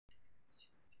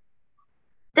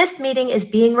This meeting is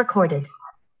being recorded.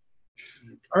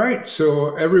 All right,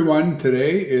 so everyone,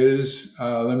 today is,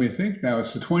 let me think now,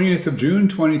 it's the 20th of June,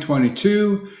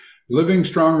 2022, Living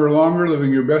Stronger Longer,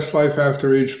 Living Your Best Life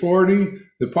After Age 40,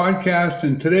 the podcast.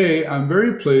 And today I'm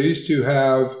very pleased to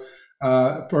have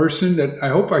a person that I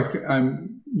hope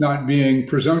I'm not being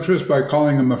presumptuous by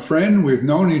calling him a friend. We've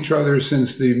known each other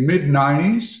since the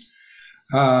mid-90s.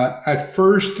 At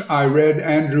first, I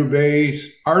read Drew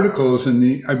Baye's articles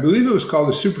in I believe it was called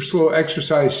the Super Slow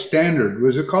Exercise Standard.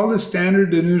 Was it called the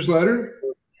Standard, the newsletter?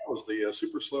 That was the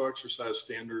Super Slow Exercise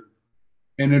Standard.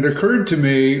 And it occurred to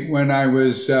me when I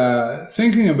was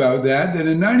thinking about that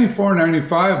in 94,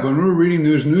 95, when we were reading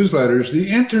those newsletters, the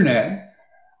internet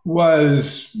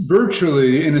was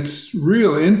virtually in its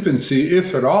real infancy,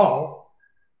 if at all,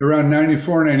 around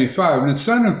 94, 95. And it's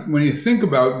kind of, when you think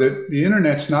about that, the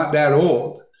internet's not that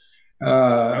old.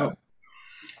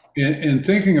 In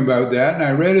thinking about that, and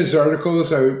I read his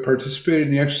articles, I participated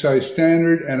in the Exercise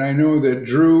Standard, and I know that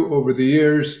Drew, over the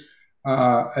years,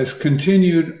 has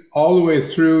continued all the way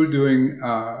through doing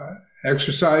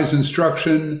exercise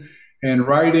instruction and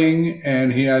writing,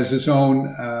 and he has his own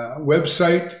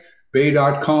website,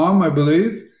 Baye.com, I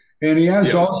believe, and he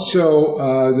has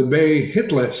also the Baye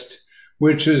Hit List,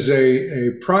 which is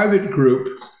a private group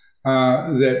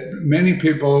that many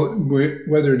people,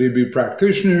 whether they be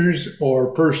practitioners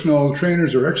or personal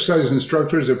trainers or exercise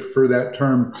instructors, I prefer that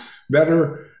term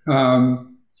better,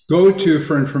 go to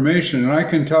for information. And I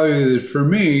can tell you that for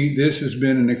me, this has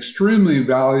been an extremely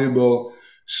valuable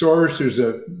source. There's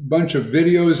a bunch of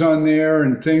videos on there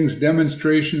and things,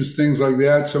 demonstrations, things like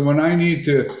that. So when I need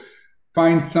to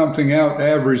find something out, I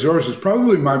have resources.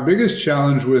 Probably my biggest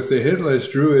challenge with the hit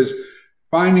list, Drew, is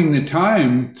finding the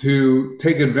time to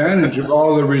take advantage of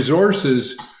all the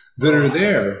resources that are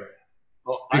there,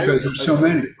 because there's so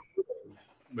many.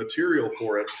 Material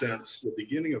for it since the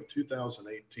beginning of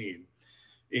 2018.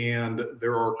 And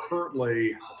there are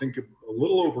currently, I think, a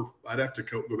little over, I'd have to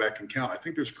go back and count. I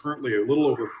think there's currently a little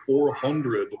over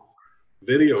 400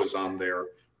 videos on there.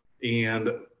 And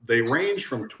they range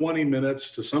from 20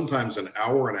 minutes to sometimes an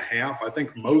hour and a half. I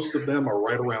think most of them are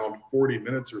right around 40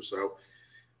 minutes or so.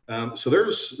 So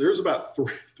there's about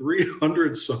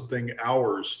 300 something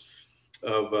hours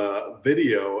of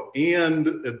video and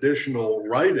additional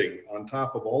writing on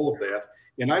top of all of that.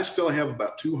 And I still have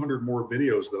about 200 more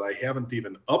videos that I haven't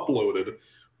even uploaded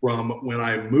from when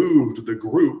I moved the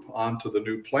group onto the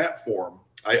new platform.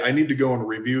 I need to go and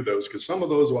review those, because some of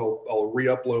those I'll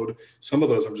re-upload. Some of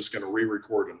those I'm just going to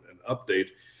re-record and update.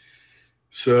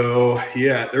 So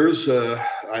yeah,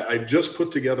 I just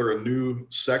put together a new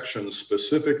section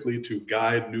specifically to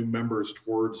guide new members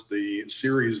towards the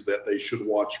series that they should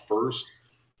watch first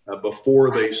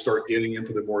before they start getting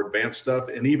into the more advanced stuff.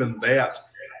 And even that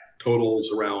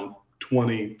totals around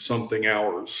 20 something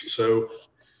hours. So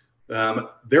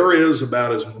there is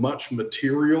about as much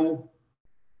material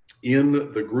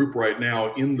in the group right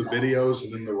now, in the videos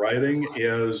and in the writing,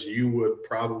 as you would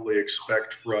probably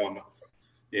expect from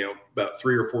about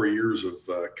 3 or 4 years of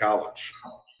college.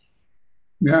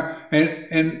 Yeah,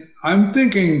 and I'm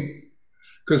thinking,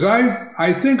 because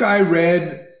I think I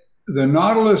read the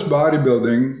Nautilus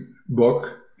bodybuilding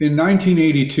book in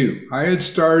 1982. I had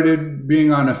started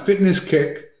being on a fitness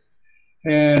kick,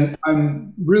 and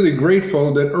I'm really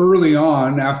grateful that early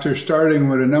on, after starting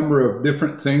with a number of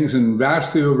different things and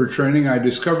vastly overtraining, I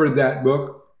discovered that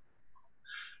book.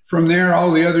 From there,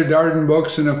 all the other Darden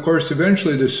books, and of course,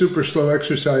 eventually the Super Slow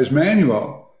Exercise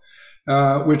Manual,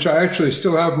 which I actually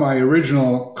still have my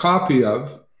original copy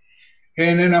of.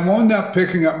 And then I wound up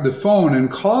picking up the phone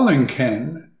and calling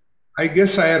Ken. I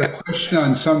guess I had a question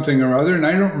on something or other, and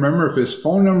I don't remember if his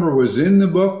phone number was in the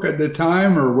book at the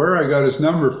time or where I got his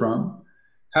number from.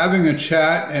 Having a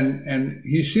chat, and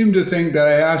he seemed to think that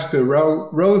I asked a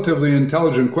relatively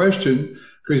intelligent question,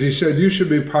 because he said, you should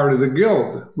be part of the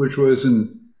guild, which was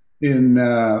in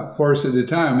force at the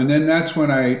time. And then that's when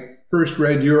I first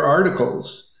read your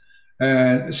articles.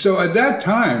 And so at that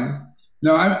time,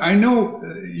 now I know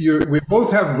we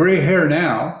both have gray hair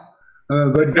now,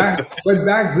 but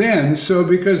back then, so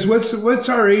because what's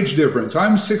our age difference?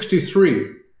 I'm 63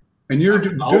 and you're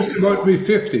just about to be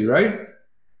 50, right?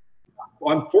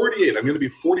 Well, I'm 48. I'm going to be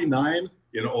 49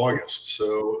 in August.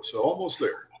 So almost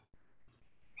there.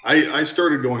 I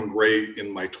started going gray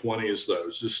in my 20s though.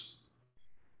 It's just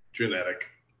genetic.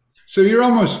 So you're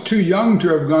almost too young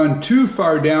to have gone too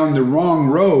far down the wrong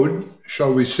road,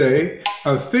 shall we say,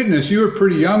 of fitness. You were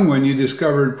pretty young when you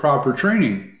discovered proper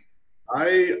training.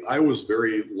 I was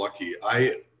very lucky.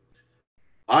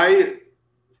 I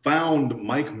found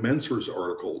Mike Mentzer's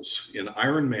articles in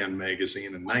Iron Man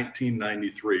magazine in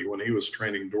 1993 when he was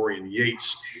training Dorian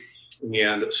Yates,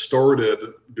 and started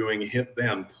doing it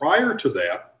then. Prior to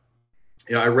that,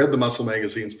 I read the muscle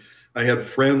magazines. I had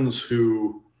friends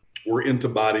who were into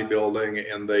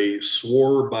bodybuilding, and they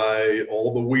swore by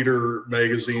all the Weider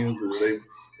magazines. They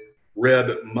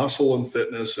read Muscle and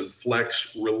Fitness and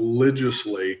Flex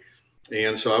religiously,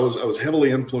 and so I was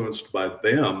heavily influenced by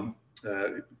them,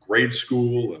 grade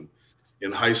school and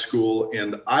in high school.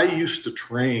 And I used to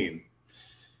train.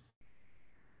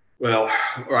 Well,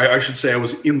 or I should say I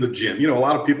was in the gym. You know, a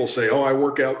lot of people say, "Oh, I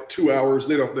work out 2 hours."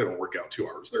 They don't work out 2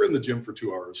 hours. They're in the gym for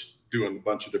 2 hours doing a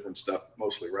bunch of different stuff,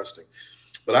 mostly resting.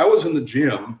 But I was in the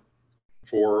gym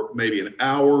for maybe an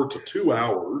hour to 2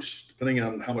 hours, depending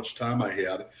on how much time I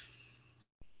had.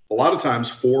 A lot of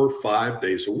times 4 or 5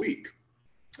 days a week.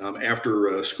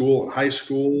 After school in high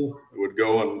school, I would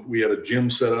go, and we had a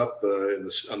gym set up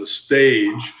on the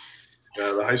stage,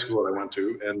 the high school that I went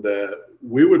to, and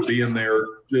we would be in there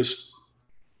just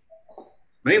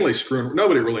mainly screwing.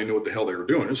 Nobody really knew what the hell they were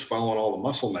doing, just following all the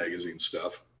muscle magazine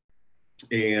stuff,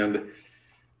 and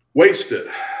wasted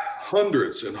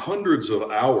hundreds and hundreds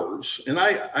of hours. And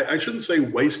I shouldn't say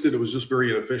wasted; it was just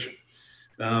very inefficient.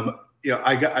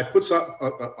 I put some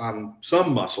on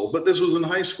some muscle, but this was in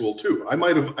high school too. I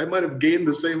might have gained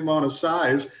the same amount of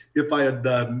size if I had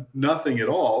done nothing at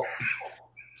all.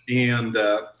 And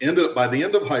ended up, by the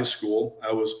end of high school,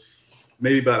 I was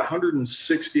maybe about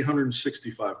 160,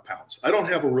 165 pounds. I don't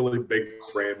have a really big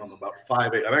frame. I'm about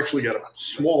 5'8". I've actually got a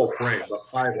small frame,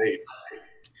 about 5'8".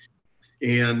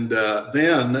 And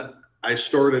then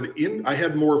I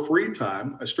had more free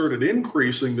time. I started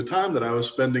increasing the time that I was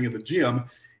spending in the gym,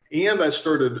 and I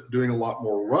started doing a lot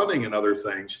more running and other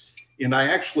things. And I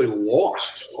actually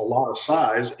lost a lot of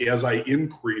size as I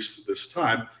increased this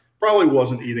time. Probably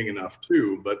wasn't eating enough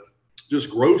too, but just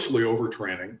grossly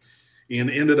overtraining, and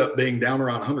ended up being down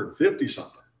around 150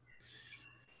 something.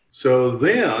 So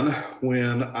then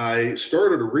when I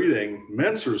started reading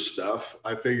Mentzer's stuff,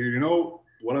 I figured,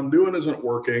 what I'm doing isn't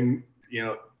working.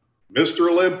 Mr.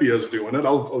 Olympia's doing it.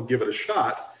 I'll give it a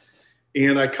shot.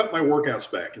 And I cut my workouts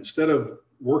back. Instead of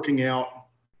working out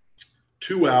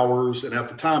 2 hours, and at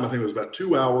the time I think it was about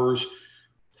 2 hours,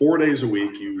 4 days a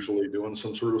week, usually doing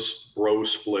some sort of bro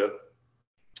split,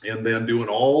 and then doing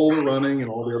all the running and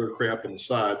all the other crap on the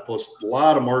side, plus a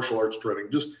lot of martial arts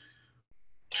training, just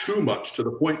too much, to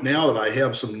the point now that I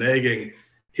have some nagging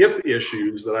hip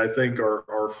issues that I think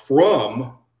are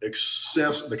from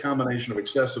the combination of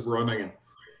excessive running and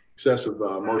excessive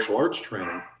martial arts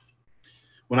training.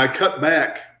 When I cut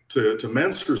back to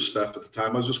Mentzer's stuff at the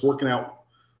time, I was just working out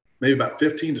maybe about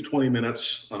 15 to 20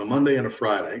 minutes on a Monday and a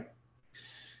Friday.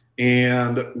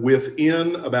 And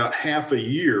within about half a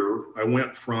year, I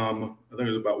went from, I think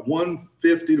it was about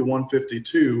 150 to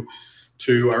 152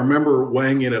 to, I remember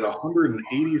weighing in at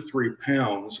 183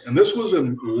 pounds. And this was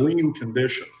in lean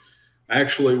condition. I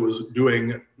actually was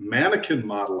doing mannequin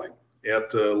modeling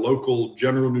at a local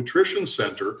general nutrition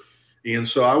center. And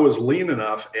so I was lean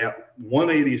enough at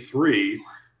 183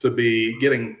 to be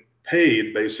getting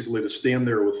paid basically to stand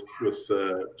there with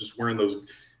just wearing those.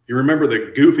 You remember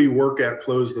the goofy workout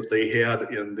clothes that they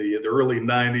had in the early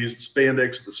 90s, the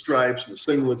spandex, the stripes, and the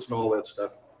singlets and all that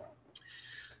stuff.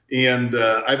 And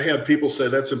I've had people say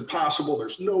that's impossible.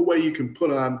 There's no way you can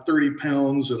put on 30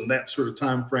 pounds in that sort of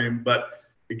time frame. But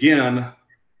again,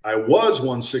 I was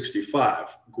 165,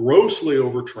 grossly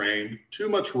overtrained, too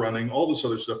much running, all this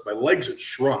other stuff. My legs had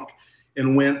shrunk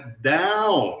and went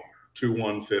down to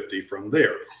 150 from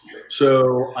there.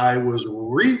 So I was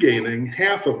regaining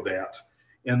half of that.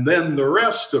 And then the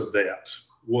rest of that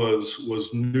was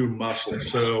new muscle.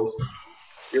 So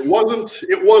it wasn't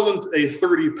a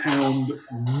 30-pound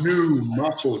new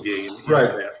muscle gain.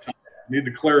 Right. That time. I need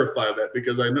to clarify that,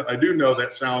 because I do know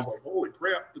that sounds like, holy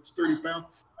crap, that's 30 pounds.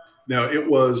 No, it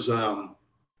was,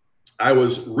 I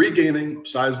was regaining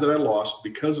size that I lost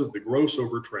because of the gross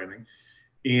overtraining.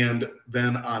 And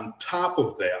then on top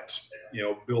of that,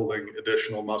 building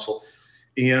additional muscle.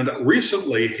 And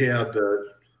recently had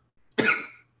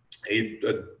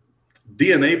a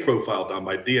DNA profile done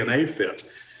by DNA Fit.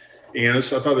 And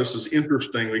so I thought this is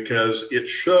interesting because it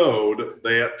showed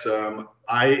that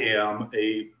I am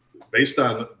based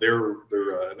on their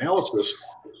analysis,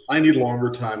 I need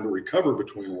longer time to recover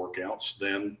between workouts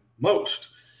than most.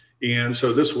 And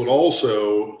so this would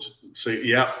also say,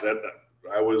 that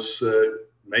I was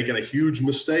making a huge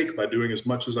mistake by doing as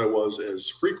much as I was, as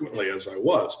frequently as I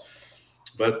was.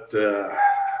 But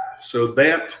so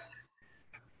that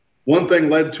one thing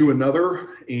led to another,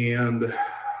 and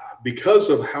because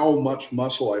of how much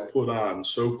muscle I put on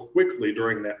so quickly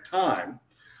during that time,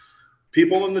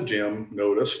 people in the gym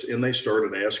noticed and they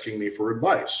started asking me for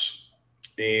advice.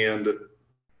 And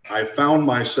I found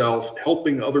myself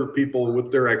helping other people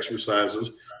with their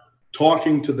exercises,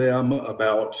 talking to them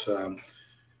about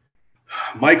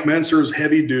Mike Menser's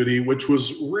Heavy Duty, which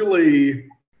was really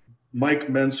Mike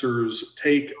Menser's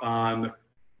take on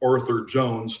Arthur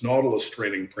Jones' Nautilus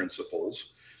training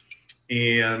principles,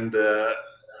 and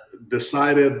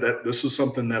decided that this is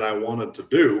something that I wanted to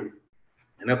do.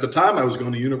 And at the time, I was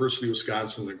going to University of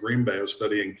Wisconsin in Green Bay. I was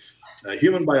studying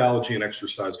human biology and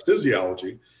exercise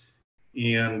physiology,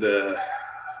 and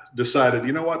decided,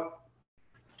 you know what,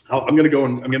 I'm going to go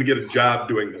and I'm going to get a job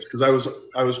doing this, because I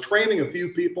was training a few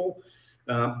people,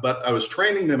 but I was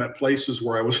training them at places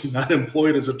where I was not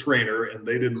employed as a trainer, and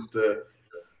they didn't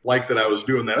like that I was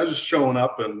doing that. I was just showing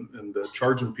up and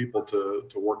charging people to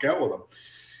work out with them.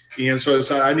 And so I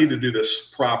decided I need to do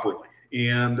this properly.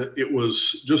 And it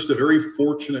was just a very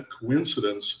fortunate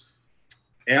coincidence.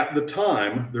 At the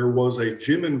time, there was a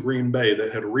gym in Green Bay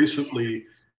that had recently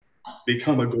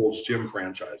become a Gold's Gym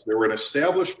franchise. They were an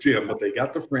established gym, but they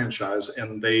got the franchise,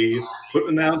 and they put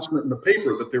an announcement in the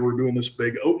paper that they were doing this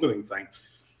big opening thing.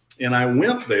 And I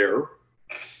went there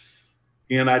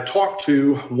and I talked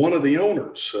to one of the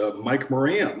owners, Mike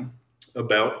Moran,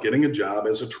 about getting a job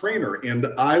as a trainer. And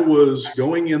I was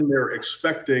going in there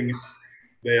expecting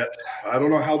that I don't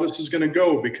know how this is going to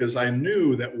go, because I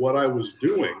knew that what I was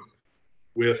doing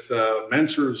with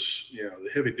Menser's, the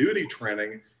heavy duty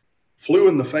training flew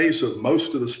in the face of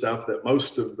most of the stuff that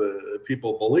most of the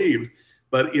people believed.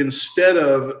 But instead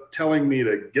of telling me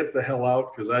to get the hell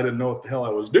out because I didn't know what the hell I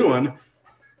was doing,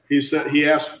 he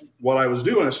asked what I was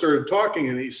doing. I started talking,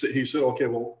 and he said, okay,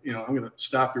 well, I'm going to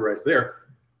stop you right there.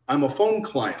 I'm a phone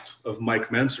client of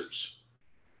Mike Menser's.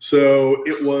 So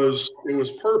it was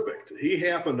perfect. He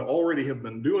happened to already have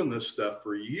been doing this stuff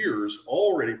for years,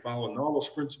 already following Nautilus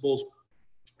principles.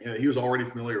 He was already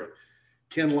familiar with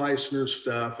Ken Leisner's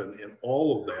stuff and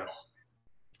all of that.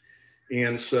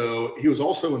 And so he was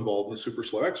also involved in the Super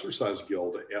Slow Exercise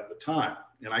Guild at the time.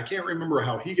 And I can't remember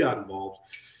how he got involved,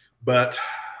 but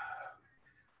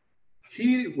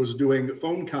he was doing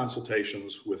phone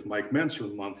consultations with Mike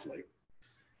Menser monthly.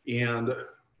 And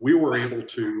we were able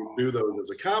to do those as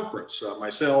a conference.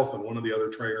 Myself and one of the other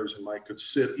trainers and Mike could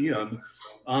sit in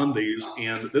on these.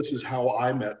 And this is how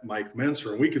I met Mike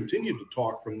Menser. And we continued to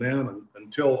talk from then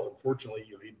until, unfortunately,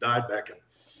 he died back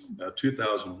in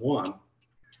 2001.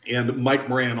 And Mike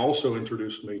Moran also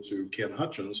introduced me to Ken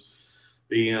Hutchins.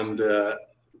 And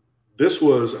this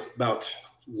was about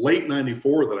late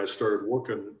 94 that I started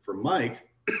working for Mike.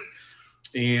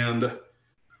 And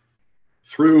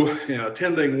through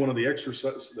attending one of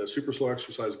the Super Slow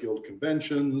Exercise Guild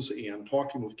conventions and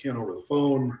talking with Ken over the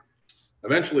phone,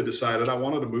 eventually decided I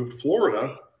wanted to move to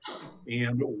Florida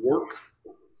and work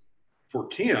for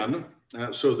Ken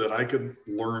so that I could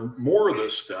learn more of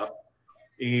this stuff.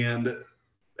 And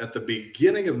at the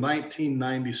beginning of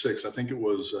 1996, I think it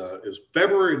was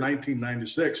February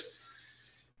 1996,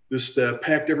 just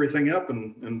packed everything up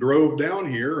and drove down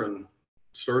here and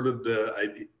started.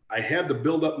 I had to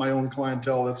build up my own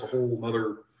clientele. That's a whole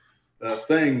other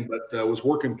thing, but I was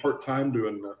working part-time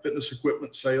doing fitness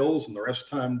equipment sales, and the rest of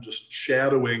the time just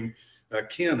shadowing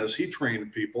Ken as he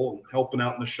trained people and helping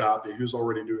out in the shop. He was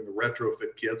already doing the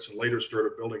retrofit kits and later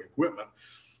started building equipment.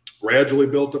 Gradually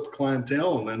built up a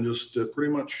clientele, and then just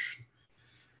pretty much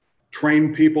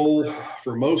trained people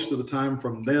for most of the time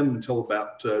from then until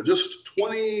about just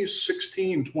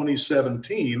 2016,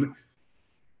 2017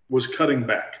 was cutting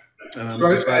back.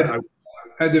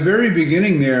 At the very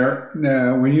beginning there,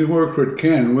 when you worked with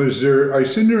Ken, was there, I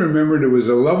seem to remember there was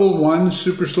a level 1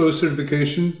 super slow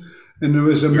certification and there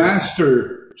was a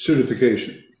master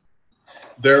certification.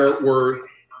 There were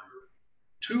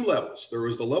 2 levels. There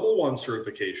was the level 1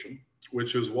 certification,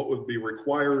 which is what would be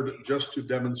required just to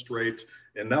demonstrate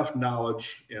enough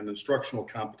knowledge and instructional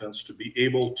competence to be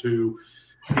able to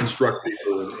instruct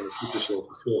people in a super slow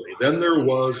facility. Then there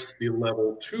was the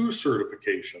level 2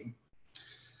 certification.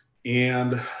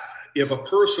 And if a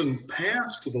person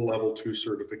passed the level 2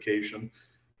 certification,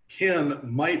 Ken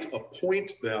might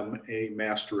appoint them a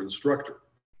master instructor.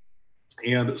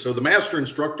 And so the master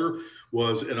instructor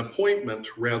was an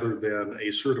appointment rather than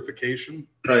a certification.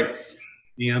 Right.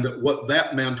 And what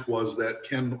that meant was that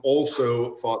Ken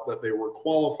also thought that they were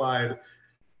qualified,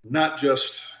 not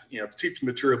just to teach the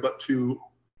material, but to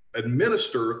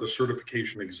administer the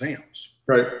certification exams.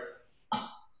 Right.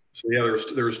 So yeah,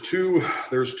 there's two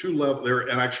levels there,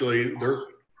 and actually there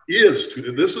is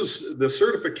two. The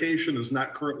certification is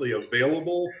not currently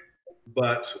available,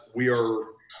 but we are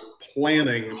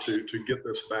planning to get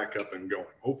this back up and going.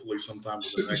 Hopefully, sometime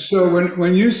within the next. So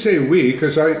when you say we,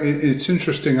 because it's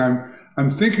interesting. I'm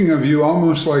thinking of you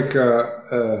almost like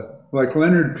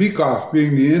Leonard Peikoff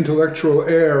being the intellectual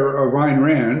heir of Ayn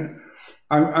Rand.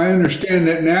 I understand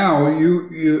that now.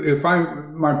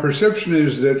 My perception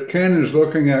is that Ken is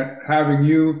looking at having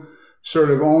you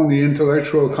sort of own the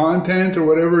intellectual content or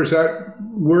whatever. Is that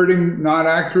wording not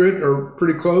accurate or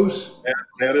pretty close?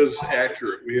 That is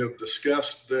accurate. We have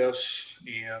discussed this,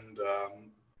 and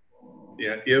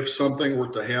yeah, if something were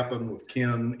to happen with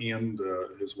Ken and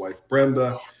his wife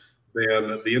Brenda,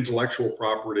 then the intellectual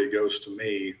property goes to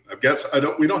me.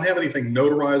 We don't have anything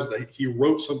notarized. He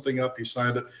wrote something up, he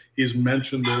signed it. He's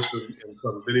mentioned this in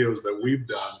some videos that we've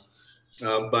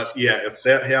done. But yeah, if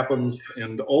that happens,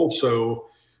 and also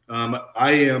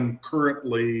I am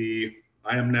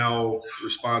now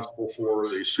responsible for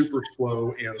the super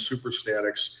flow and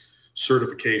superstatics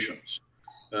certifications.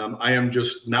 I am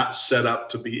just not set up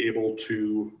to be able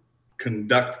to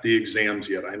conduct the exams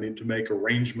yet. I need to make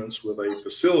arrangements with a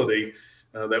facility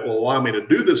that will allow me to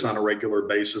do this on a regular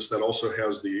basis, that also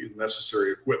has the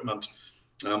necessary equipment.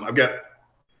 I've got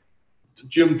a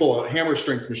gym full of hammer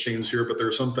strength machines here, but there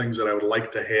are some things that I would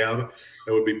like to have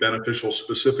that would be beneficial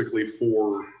specifically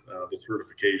for the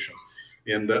certification.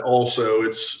 And also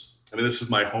this is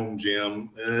my home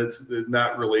gym. It's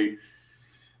not really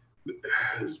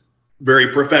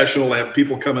very professional to have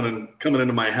people coming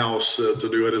into my house to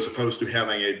do it, as opposed to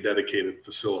having a dedicated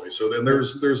facility. So then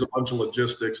there's a bunch of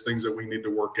logistics, things that we need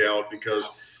to work out, because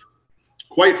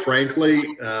quite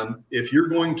frankly, if you're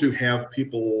going to have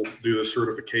people do the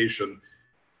certification,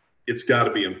 it's got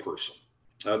to be in person.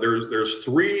 There's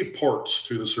 3 parts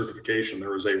to the certification.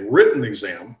 There is a written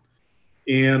exam,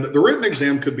 and the written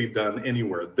exam could be done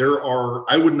anywhere.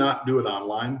 I would not do it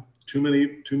online. Too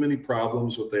many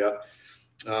problems with that.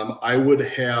 I would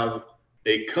have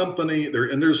a company there,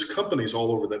 and there's companies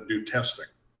all over that do testing.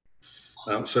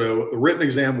 So the written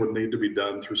exam would need to be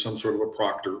done through some sort of a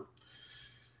proctor,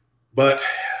 but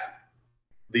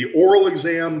the oral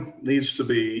exam needs to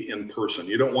be in person.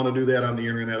 You don't want to do that on the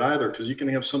internet either, because you can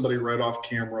have somebody right off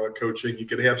camera coaching. You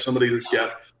could have somebody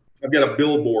I've got a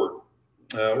billboard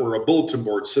or a bulletin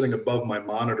board sitting above my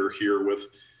monitor here with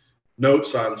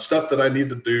notes on stuff that I need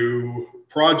to do,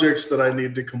 projects that I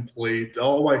need to complete.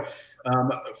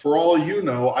 For all you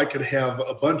know, I could have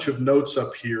a bunch of notes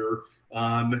up here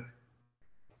on,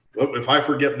 if I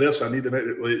forget this, I need to make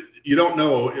it. You don't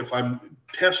know if I'm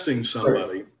testing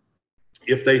somebody,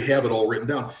 if they have it all written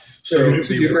down. So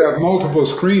you could have multiple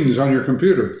screens on your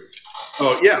computer.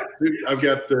 Oh yeah, I've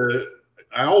got.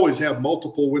 I always have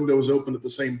multiple windows open at the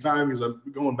same time, because I'm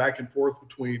going back and forth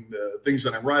between things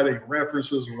that I'm writing,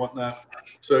 references and whatnot.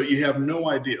 So you have no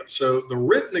idea. So the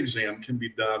written exam can be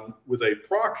done with a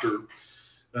proctor.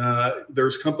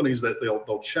 There's companies that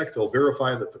they'll check, they'll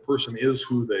verify that the person is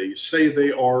who they say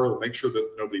they are, they'll make sure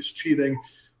that nobody's cheating.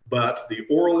 But the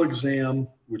oral exam,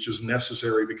 which is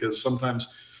necessary, because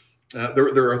sometimes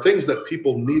there are things that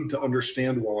people need to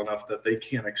understand well enough that they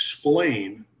can't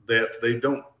explain, that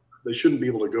they shouldn't be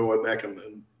able to go back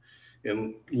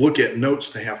and look at notes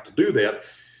to have to do that.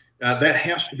 That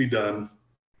has to be done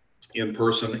in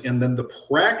person. And then the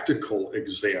practical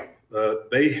exam,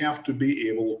 they have to be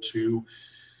able to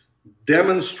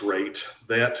demonstrate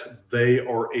that they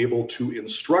are able to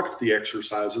instruct the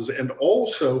exercises. And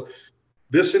also,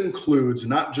 this includes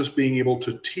not just being able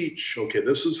to teach, okay,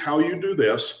 this is how you do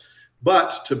this,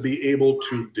 but to be able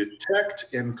to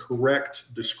detect and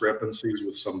correct discrepancies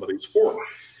with somebody's form.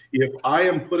 If I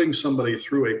am putting somebody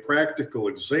through a practical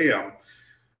exam,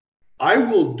 I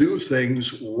will do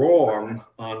things wrong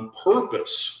on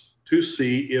purpose to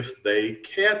see if they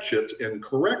catch it and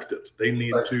correct it. They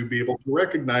need to be able to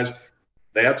recognize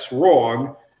that's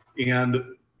wrong and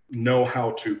know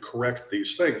how to correct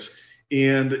these things.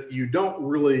 And you don't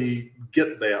really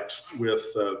get that with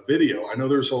video. I know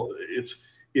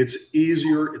it's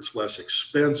easier, it's less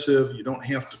expensive. You don't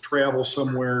have to travel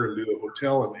somewhere and do the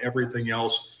hotel and everything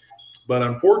else. But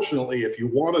unfortunately, if you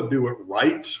want to do it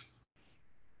right,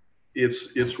 it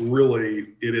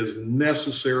is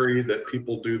necessary that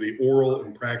people do the oral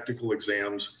and practical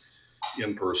exams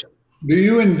in person. Do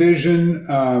you envision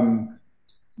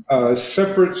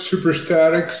separate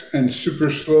superstatics and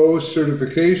super slow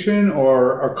certification,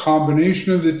 or a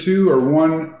combination of the two, or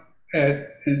one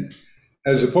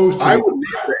as opposed to? I would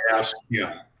need to ask him,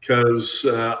 because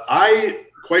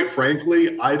quite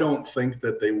frankly, I don't think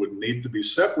that they would need to be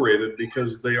separated,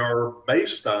 because they are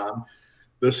based on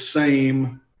the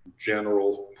same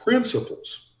general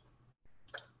principles.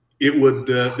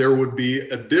 There would be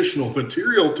additional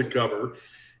material to cover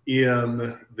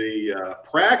in the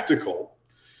practical,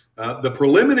 the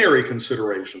preliminary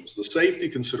considerations, the safety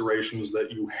considerations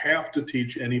that you have to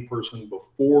teach any person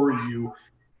before you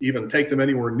even take them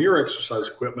anywhere near exercise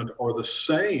equipment are the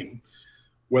same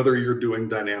whether you're doing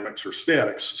dynamics or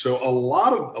statics. So a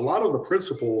lot of the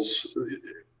principles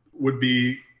would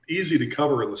be easy to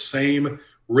cover in the same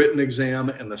written exam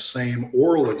and the same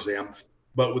oral exam,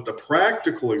 but with the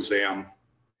practical exam,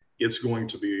 it's going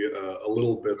to be a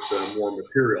little bit more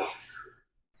material.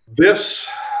 This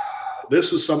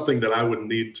is something that I would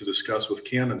need to discuss with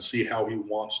Ken and see how he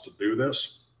wants to do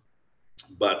this.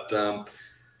 But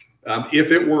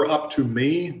if it were up to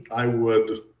me, I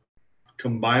would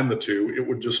combine the two. It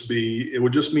would just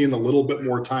mean a little bit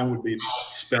more time would be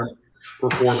spent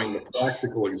performing the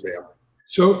practical exam.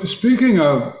 So speaking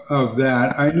of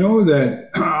that, I know that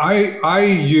I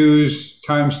use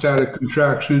time static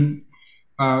contraction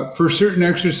for certain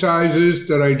exercises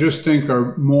that I just think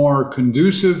are more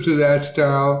conducive to that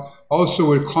style. Also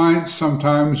with clients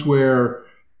sometimes where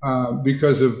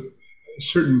because of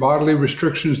certain bodily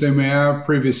restrictions they may have,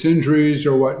 previous injuries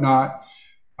or whatnot.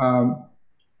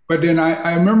 But then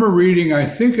I remember reading, I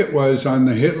think it was on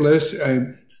the hit list,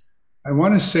 I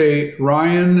want to say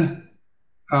Ryan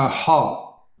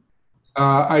Hall,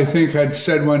 I think had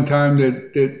said one time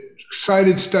that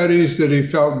cited studies that he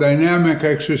felt dynamic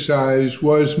exercise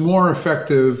was more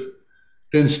effective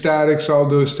than statics,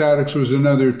 although statics was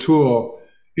another tool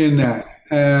in that.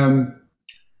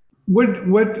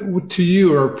 What to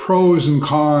you are pros and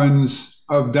cons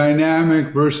of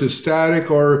dynamic versus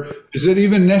static, or is it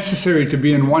even necessary to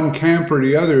be in one camp or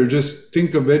the other? Just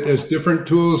think of it as different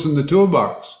tools in the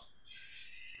toolbox.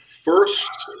 First,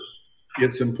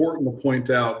 it's important to point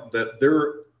out that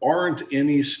there aren't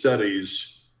any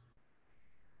studies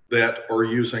that are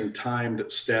using timed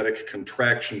static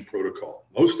contraction protocol.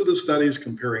 Most of the studies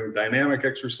comparing dynamic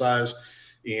exercise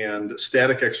and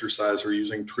static exercise are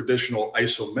using traditional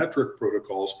isometric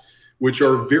protocols, which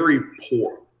are very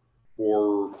poor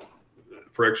for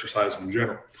exercise in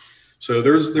general. So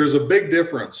there's a big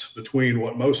difference between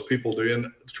what most people do. And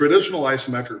traditional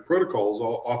isometric protocols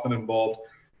often involve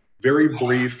very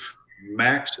brief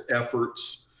max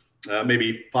efforts,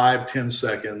 maybe 5-10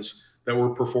 seconds, that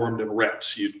were performed in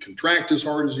reps. You'd contract as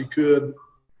hard as you could,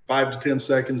 5 to 10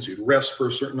 seconds, you'd rest for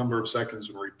a certain number of seconds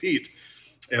and repeat,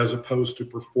 as opposed to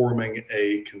performing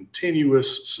a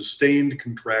continuous sustained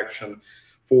contraction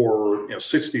for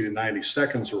 60 to 90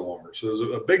 seconds or longer. So there's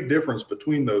a big difference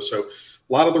between those. So a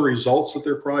lot of the results that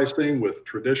they're probably seeing with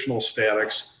traditional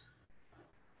statics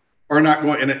are not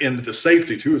going, and the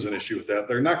safety too is an issue with that.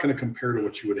 They're not going to compare to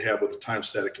what you would have with a time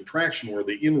static contraction, where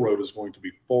the inroad is going to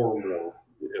be far more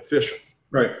efficient.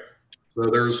 Right. So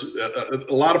there's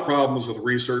a lot of problems with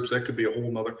research. That could be a whole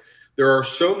nother. There are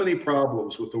so many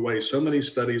problems with the way so many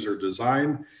studies are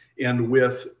designed and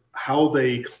with how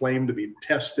they claim to be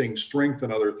testing strength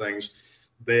and other things,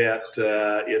 that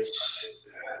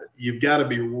you've got to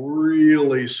be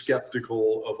really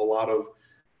skeptical of a lot of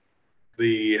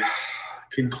the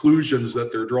conclusions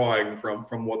that they're drawing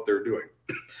from what they're doing.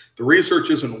 The research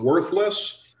isn't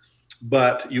worthless,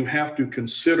 but you have to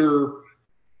consider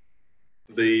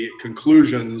the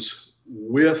conclusions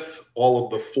with all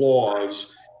of the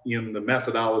flaws in the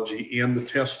methodology and the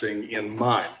testing in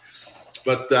mind.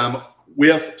 But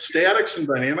with statics and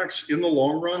dynamics, in the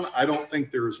long run, I don't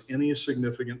think there's any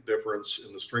significant difference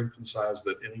in the strength and size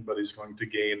that anybody's going to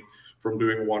gain from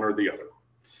doing one or the other.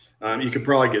 You could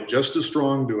probably get just as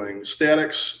strong doing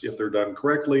statics if they're done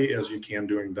correctly as you can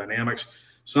doing dynamics.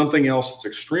 Something else that's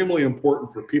extremely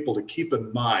important for people to keep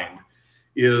in mind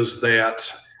is that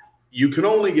you can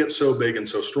only get so big and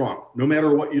so strong, no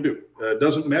matter what you do. It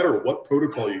doesn't matter what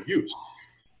protocol you use.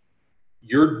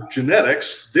 Your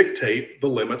genetics dictate the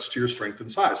limits to your strength and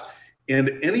size.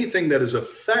 And anything that is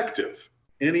effective,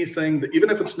 anything that, even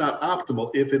if it's not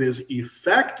optimal, if it is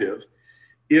effective,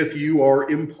 if you are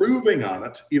improving on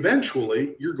it,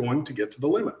 eventually you're going to get to the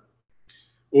limit.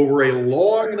 Over a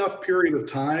long enough period of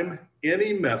time,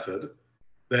 any method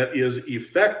that is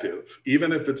effective,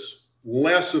 even if it's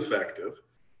less effective,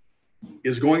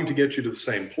 is going to get you to the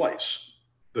same place.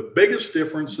 The biggest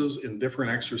differences in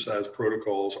different exercise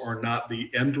protocols are not the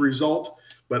end result,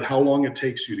 but how long it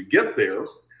takes you to get there,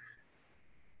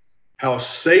 how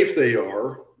safe they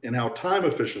are, and how time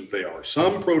efficient they are.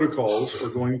 Some protocols are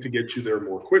going to get you there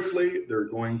more quickly. They're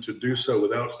going to do so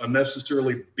without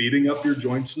unnecessarily beating up your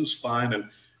joints and spine and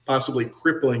possibly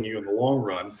crippling you in the long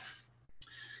run,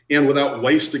 and without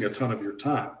wasting a ton of your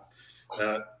time.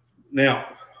 Now,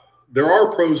 there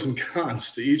are pros and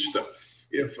cons to each though.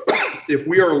 If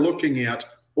we are looking at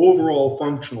overall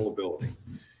functional ability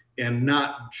and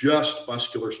not just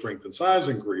muscular strength and size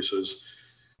increases,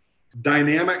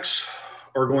 dynamics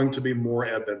are going to be more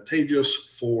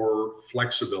advantageous for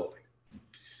flexibility.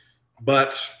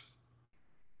 But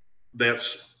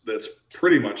that's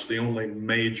pretty much the only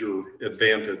major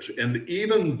advantage. And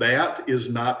even that is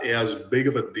not as big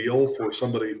of a deal for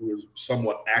somebody who is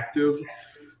somewhat active,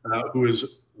 who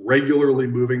is regularly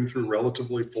moving through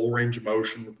relatively full range of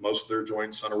motion with most of their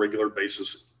joints on a regular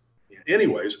basis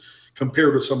anyways,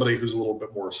 compared to somebody who's a little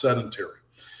bit more sedentary.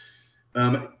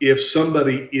 If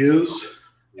somebody is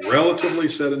relatively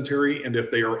sedentary, and if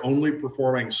they are only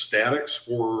performing statics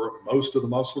for most of the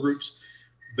muscle groups,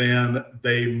 then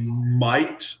they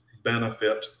might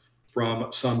benefit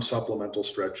from some supplemental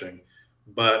stretching.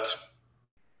 But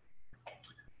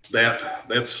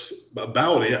that's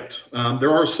about it.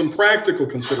 There are some practical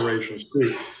considerations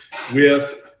too.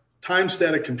 With time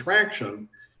static contraction,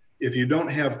 if you don't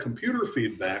have computer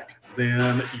feedback,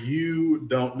 then you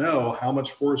don't know how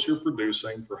much force you're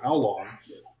producing for how long.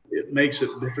 It makes it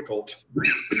difficult,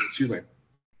 excuse me,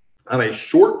 on a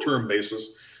short-term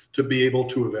basis to be able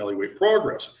to evaluate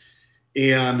progress.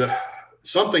 And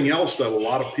something else that a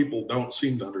lot of people don't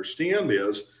seem to understand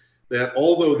is that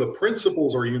although the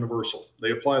principles are universal,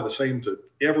 they apply the same to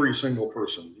every single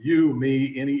person, you,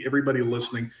 me, everybody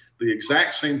listening, the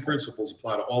exact same principles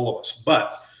apply to all of us.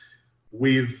 But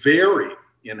we vary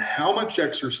in how much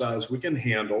exercise we can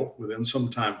handle within some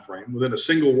time frame, within a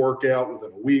single workout,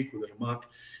 within a week, within a month,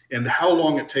 and how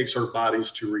long it takes our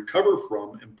bodies to recover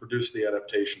from and produce the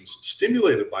adaptations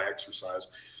stimulated by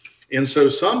exercise. And so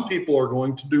some people are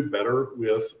going to do better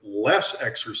with less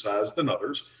exercise than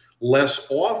others, less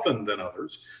often than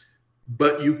others,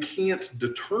 but you can't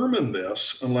determine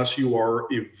this unless you are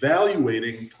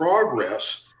evaluating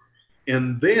progress.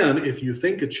 And then if you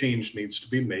think a change needs to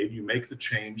be made, you make the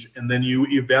change, and then you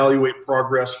evaluate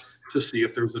progress to see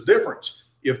if there's a difference.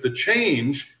 If the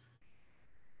change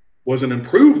was an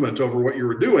improvement over what you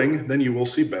were doing, then you will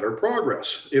see better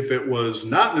progress. If it was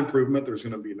not an improvement, there's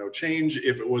going to be no change.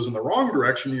 If it was in the wrong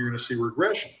direction, you're going to see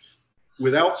regression.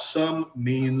 Without some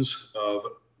means of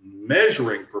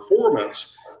measuring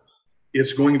performance,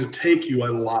 it's going to take you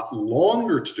a lot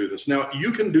longer to do this. Now,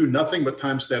 you can do nothing but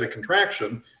time static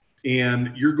contraction,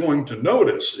 and you're going to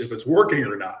notice if it's working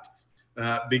or not,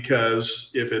 because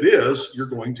if it is, you're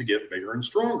going to get bigger and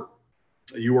stronger.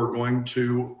 You are going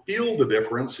to feel the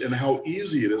difference in how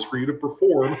easy it is for you to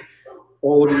perform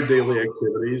all of your daily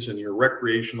activities and your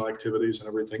recreational activities and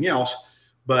everything else.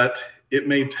 But it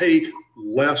may take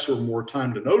less or more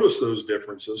time to notice those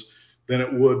differences than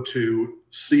it would to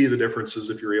see the differences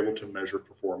if you're able to measure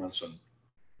performance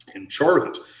and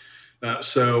chart it.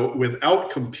 So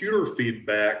without computer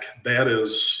feedback, that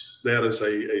is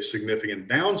a significant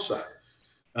downside.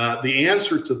 The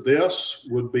answer to this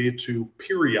would be to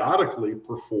periodically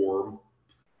perform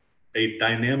a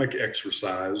dynamic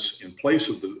exercise in place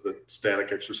of the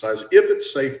static exercise, if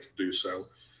it's safe to do so.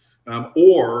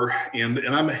 And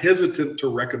I'm hesitant to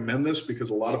recommend this because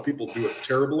a lot of people do it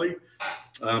terribly,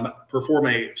 perform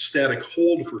a static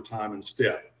hold for time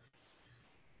instead.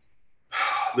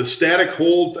 The static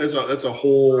hold, that's a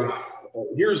whole,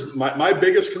 here's my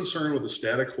biggest concern with the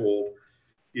static hold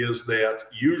is that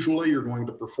usually you're going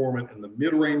to perform it in the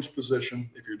mid-range position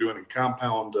if you're doing a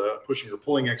compound pushing or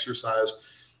pulling exercise,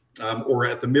 or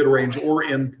at the mid-range or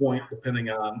end point, depending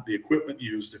on the equipment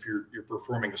used if you're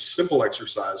performing a simple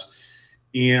exercise.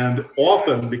 And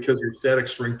often, because your static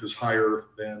strength is higher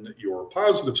than your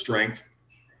positive strength,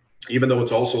 even though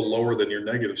it's also lower than your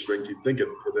negative strength, you'd think it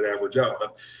would average out.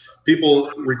 But people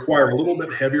require a little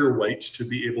bit heavier weights to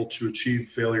be able to achieve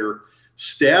failure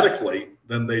statically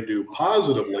than they do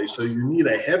positively. So you need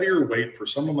a heavier weight for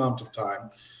some amount of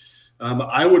time.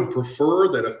 I would prefer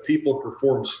that if people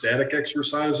perform static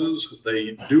exercises,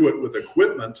 they do it with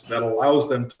equipment that allows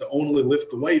them to only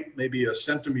lift the weight maybe a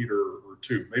centimeter or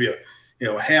two, maybe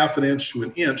a half an inch to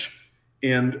an inch,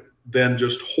 and then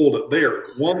just hold it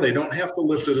there. One, they don't have to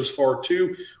lift it as far.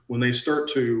 Two, when they start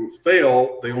to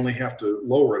fail, they only have to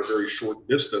lower it a very short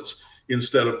distance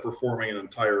instead of performing an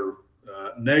entire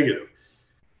negative.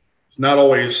 It's not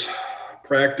always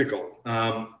practical.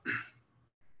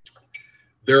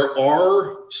 There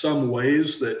are some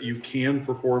ways that you can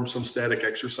perform some static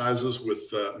exercises with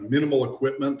minimal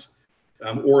equipment,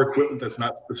 or equipment that's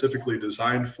not specifically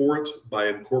designed for it, by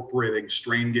incorporating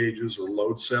strain gauges or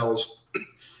load cells.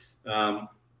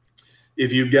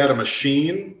 If you've got a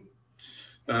machine,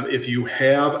 if you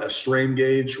have a strain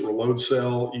gauge or load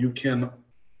cell, you can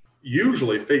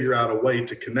usually figure out a way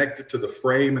to connect it to the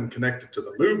frame and connect it to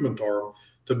the movement arm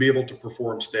to be able to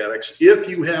perform statics. If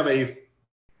you have a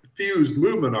fused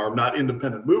movement arm, not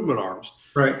independent movement arms.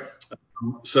 Right.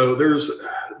 So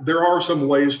there are some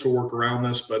ways to work around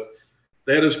this, but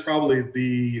that is probably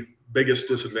the biggest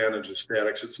disadvantage of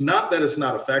statics. It's not that it's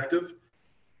not effective.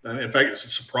 In fact,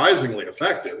 it's surprisingly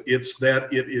effective. It's that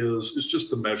it's just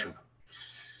the measurement.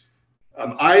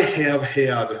 I have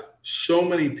had so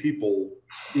many people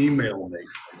email me,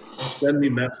 send me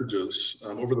messages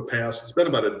over the past, it's been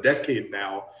about a decade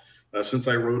now since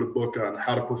I wrote a book on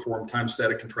how to perform time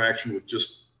static contraction with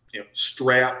just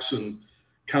straps and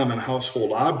common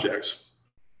household objects.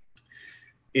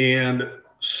 And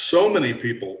so many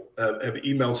people have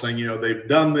emailed saying, they've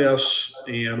done this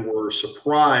and were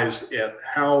surprised at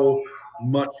how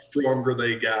much stronger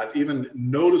they got, even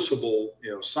noticeable,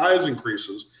 size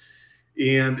increases.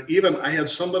 And even I had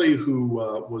somebody who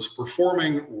was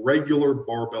performing regular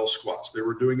barbell squats. They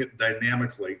were doing it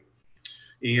dynamically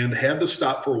and had to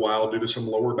stop for a while due to some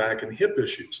lower back and hip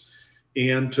issues.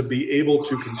 And to be able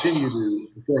to continue to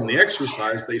perform the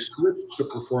exercise, they switched to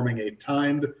performing a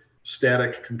timed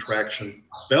static contraction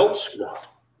belt squat.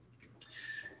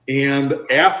 And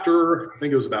after, I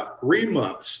think it was about 3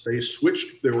 months,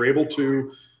 they were able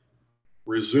to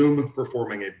resume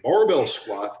performing a barbell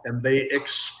squat, and they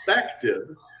expected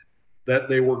that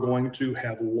they were going to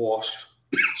have lost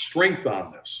strength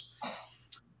on this.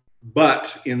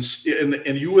 But and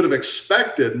you would have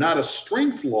expected not a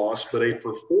strength loss, but a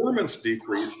performance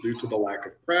decrease due to the lack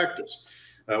of practice,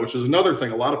 which is another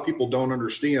thing a lot of people don't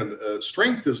understand.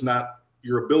 Strength is not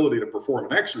your ability to perform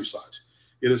an exercise.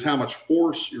 It is how much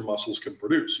force your muscles can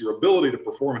produce. Your ability to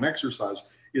perform an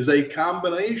exercise is a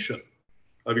combination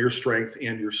of your strength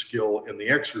and your skill in the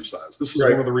exercise. This is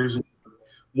one of the reasons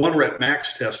 1 rep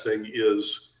max testing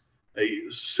is a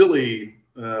silly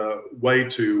way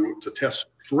to test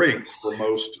strength for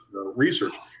most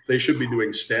research. They should be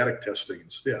doing static testing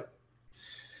instead.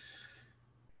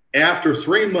 After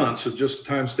 3 months of just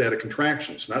time static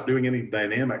contractions, not doing any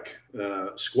dynamic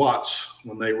squats,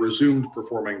 when they resumed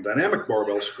performing dynamic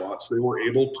barbell squats, they were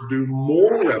able to do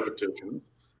more repetitions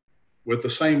with the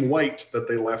same weight that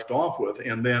they left off with.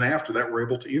 And then after that, were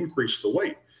able to increase the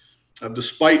weight.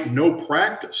 Despite no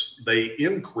practice, they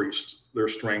increased their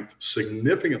strength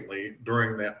significantly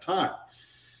during that time.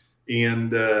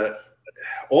 And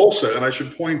also, and I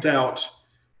should point out,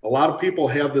 a lot of people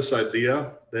have this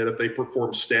idea that if they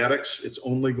perform statics, it's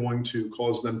only going to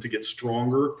cause them to get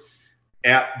stronger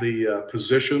at the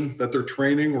position that they're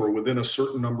training or within a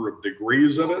certain number of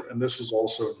degrees of it. And this is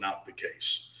also not the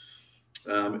case.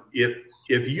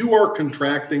 If you are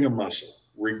contracting a muscle,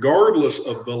 regardless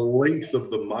of the length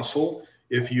of the muscle,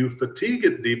 if you fatigue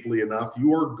it deeply enough,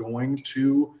 you are going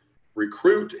to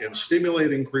recruit and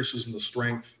stimulate increases in the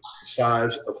strength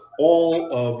size of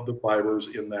all of the fibers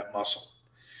in that muscle.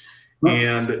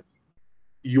 And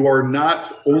you are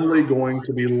not only going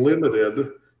to be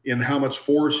limited in how much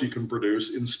force you can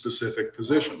produce in specific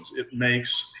positions. It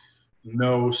makes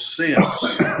no sense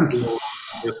for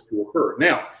this to occur.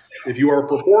 Now, if you are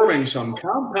performing some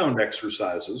compound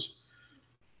exercises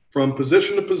from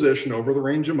position to position over the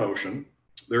range of motion,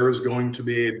 there is going to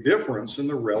be a difference in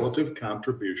the relative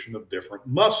contribution of different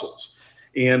muscles.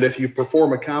 And if you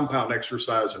perform a compound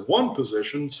exercise in one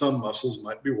position, some muscles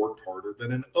might be worked harder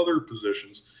than in other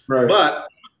positions. Right. But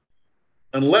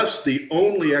unless the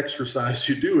only exercise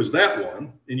you do is that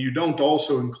one, and you don't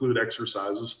also include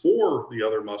exercises for the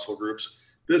other muscle groups,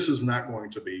 this is not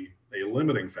going to be a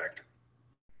limiting factor.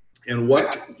 And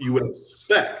what you would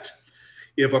expect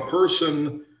if a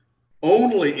person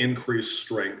only increased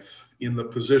strength in the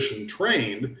position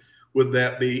trained, would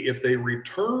that be if they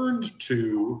returned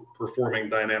to performing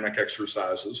dynamic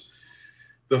exercises,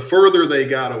 the further they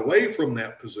got away from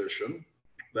that position,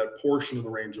 that portion of the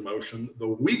range of motion, the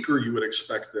weaker you would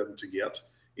expect them to get,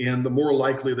 and the more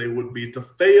likely they would be to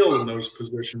fail in those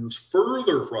positions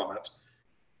further from it.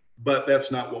 But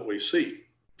that's not what we see.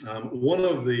 One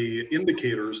of the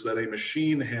indicators that a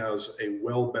machine has a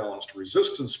well-balanced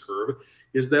resistance curve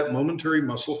is that momentary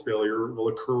muscle failure will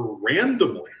occur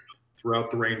randomly throughout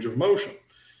the range of motion.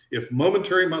 If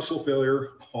momentary muscle failure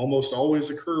almost always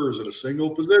occurs in a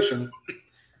single position,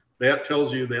 that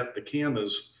tells you that the cam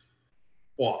is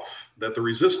off, that the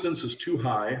resistance is too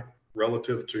high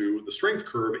relative to the strength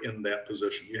curve in that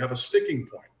position. You have a sticking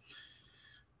point.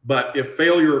 But if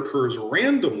failure occurs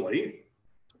randomly,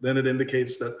 then it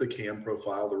indicates that the cam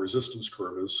profile, the resistance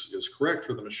curve is correct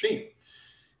for the machine.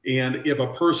 And if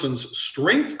a person's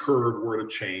strength curve were to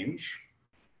change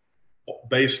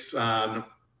based on,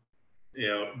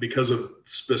 because of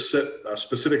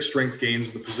specific strength gains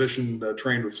in the position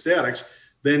trained with statics,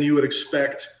 then you would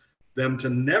expect them to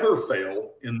never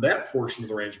fail in that portion of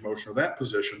the range of motion or that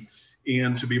position.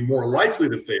 and to be more likely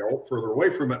to fail further away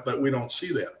from it, but we don't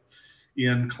see that.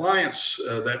 In clients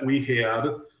that we had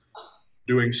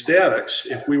doing statics,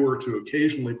 if we were to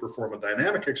occasionally perform a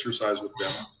dynamic exercise with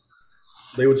them,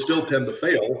 they would still tend to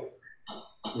fail,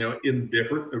 in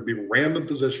different, there'd be random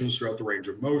positions throughout the range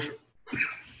of motion.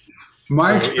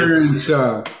 My experience,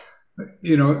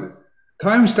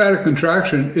 time static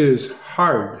contraction is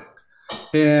hard.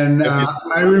 And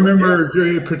I remember,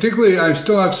 particularly, I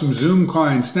still have some Zoom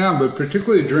clients now, but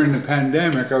particularly during the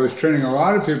pandemic, I was training a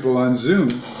lot of people on Zoom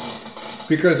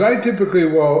because I typically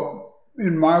will,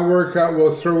 in my workout,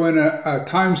 will throw in a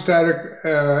time static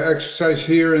exercise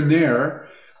here and there,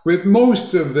 with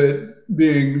most of it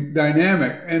being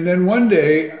dynamic. And then one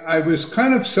day I was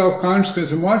kind of self-conscious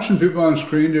because I'm watching people on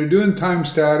screen, they're doing time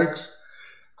statics.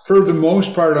 For the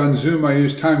most part on Zoom, I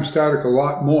use time static a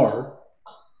lot more.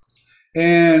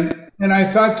 And I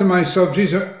thought to myself,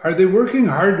 geez, are they working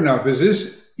hard enough? Is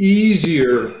this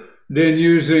easier than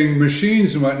using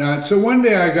machines and whatnot? So one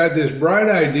day I got this bright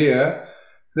idea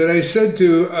that I said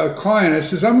to a client, I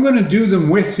says, I'm going to do them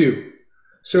with you.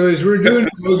 So as we'll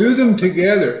do them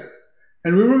together.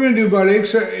 And we were going to do about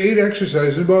eight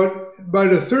exercises. About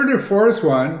the third or fourth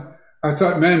one, I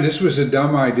thought, man, this was a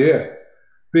dumb idea.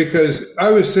 Because I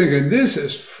was thinking, this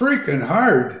is freaking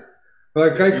hard.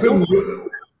 Like I couldn't do,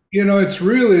 it's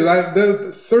really like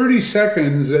the 30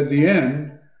 seconds at the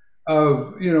end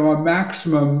of, a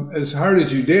maximum as hard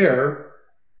as you dare.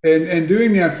 And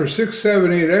doing that for 6,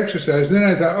 7, 8 exercises. And then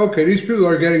I thought, okay, these people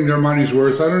are getting their money's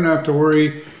worth. I don't have to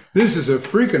worry. This is a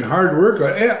freaking hard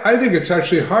workout. I think it's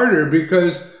actually harder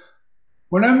because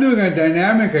when I'm doing a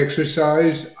dynamic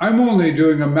exercise, I'm only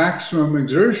doing a maximum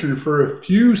exertion for a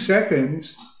few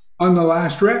seconds on the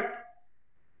last rep.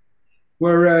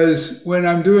 Whereas when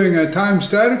I'm doing a time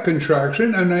static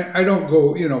contraction, and I don't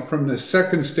go, from the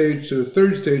second stage to the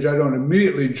third stage, I don't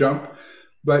immediately jump.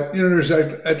 But, there's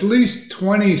at least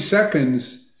 20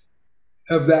 seconds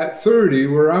of that 30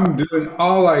 where I'm doing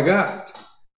all I got.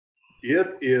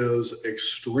 It is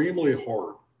extremely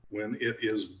hard when it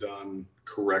is done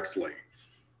correctly.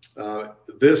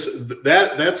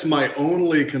 That's my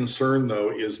only concern, though,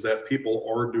 is that people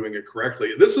are doing it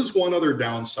correctly. This is one other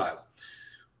downside.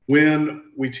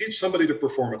 When we teach somebody to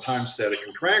perform a time static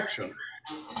contraction,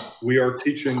 we are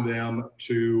teaching them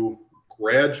to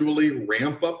gradually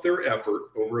ramp up their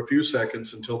effort over a few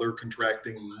seconds until they're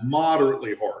contracting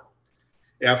moderately hard.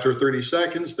 After 30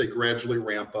 seconds, they gradually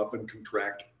ramp up and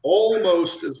contract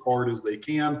almost as hard as they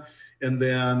can. And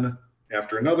then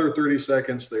after another 30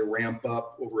 seconds, they ramp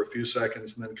up over a few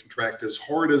seconds and then contract as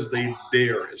hard as they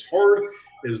dare, as hard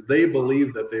as they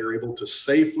believe that they are able to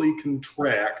safely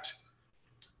contract.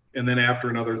 And then after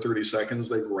another 30 seconds,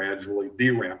 they gradually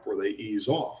deramp or they ease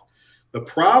off. The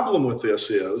problem with this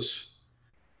is,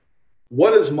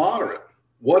 what is moderate?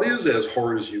 What is as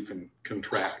hard as you can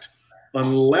contract?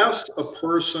 Unless a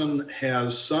person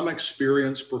has some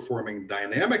experience performing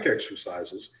dynamic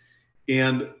exercises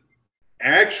and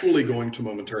actually going to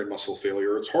momentary muscle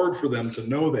failure, it's hard for them to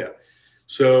know that.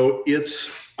 So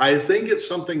I think it's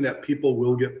something that people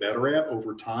will get better at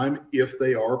over time if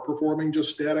they are performing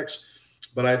just statics.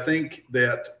 But I think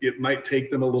that it might take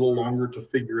them a little longer to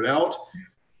figure it out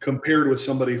compared with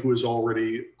somebody who is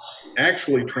already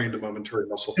actually trained to momentary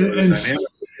muscle failure.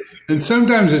 And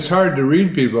sometimes it's hard to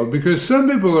read people because some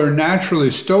people are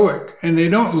naturally stoic and they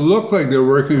don't look like they're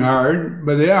working hard,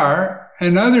 but they are.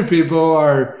 And other people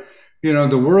are,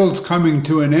 the world's coming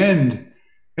to an end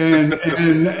and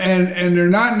they're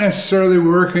not necessarily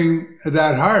working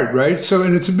that hard, right? So,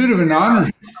 and it's a bit of an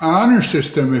honor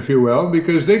system, if you will,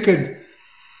 because they could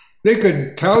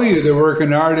tell you they're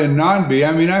working hard and not be.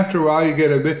 I mean, after a while you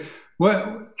get a bit,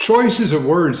 choices of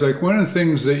words. Like one of the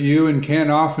things that you and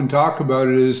Ken often talk about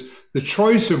is the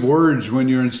choice of words when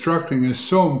you're instructing is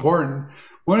so important.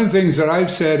 One of the things that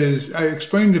I've said is I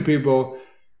explain to people,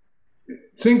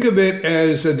 think of it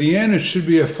as at the end, it should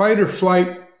be a fight or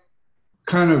flight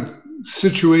kind of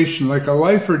situation, like a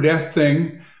life or death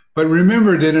thing. But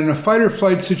remember that in a fight or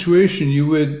flight situation, you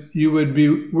would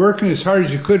be working as hard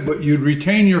as you could, but you'd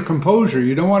retain your composure.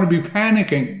 You don't want to be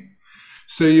panicking.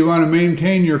 So you want to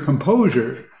maintain your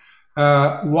composure,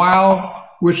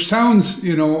 which sounds,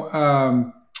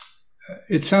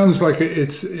 it sounds like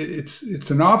it's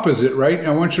an opposite, right? I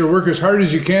want you to work as hard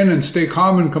as you can and stay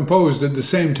calm and composed at the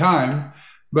same time.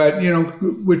 But,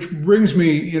 which brings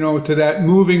me, to that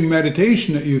moving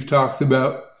meditation that you've talked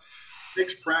about. It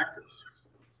takes practice.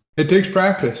 It takes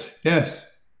practice. Yes.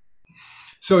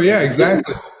 So, yeah,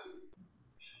 exactly.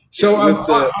 So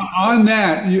on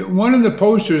that, one of the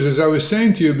posters, as I was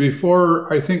saying to you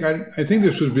before, I think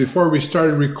this was before we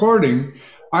started recording,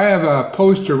 I have a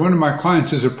poster. One of my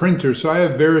clients is a printer, so I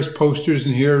have various posters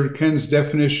in here, Ken's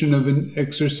definition of an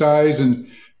exercise and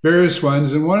various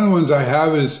ones. And one of the ones I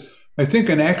have is, I think,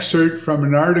 an excerpt from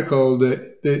an article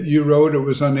that you wrote. It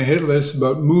was on the hit list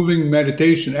about moving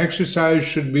meditation. Exercise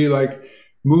should be like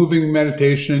moving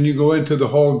meditation, and you go into the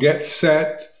whole get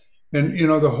set and,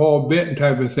 the whole bit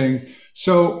type of thing.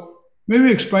 So maybe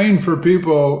explain for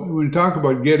people, when you talk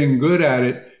about getting good at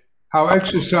it, how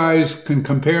exercise can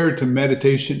compare to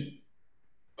meditation.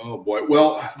 Oh boy.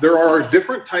 Well, there are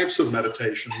different types of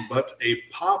meditation, but a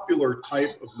popular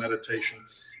type of meditation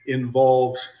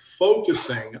involves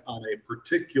focusing on a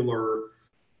particular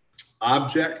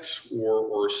object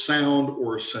or sound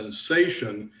or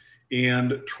sensation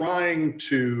and trying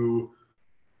to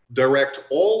direct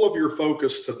all of your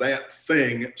focus to that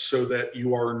thing so that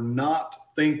you are not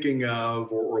thinking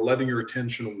of or letting your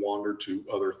attention wander to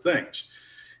other things.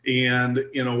 And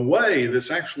in a way, this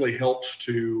actually helps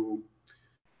to,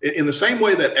 in the same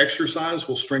way that exercise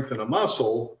will strengthen a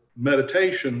muscle,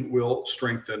 meditation will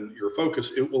strengthen your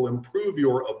focus. It will improve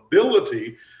your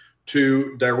ability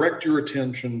to direct your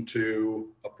attention to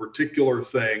a particular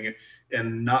thing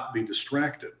and not be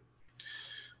distracted.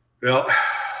 Well,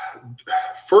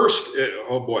 first,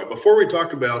 before we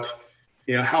talk about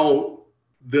how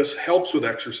this helps with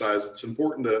exercise, it's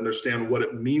important to understand what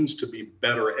it means to be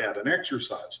better at an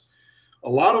exercise. A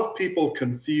lot of people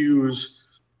confuse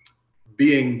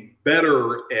being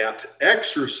better at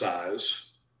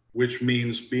exercise, which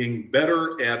means being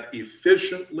better at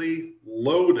efficiently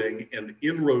loading and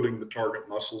inroading the target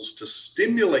muscles to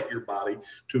stimulate your body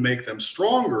to make them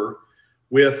stronger,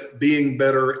 with being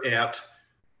better at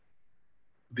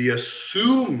the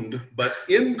assumed but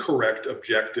incorrect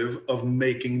objective of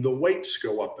making the weights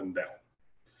go up and down.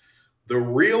 The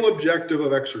real objective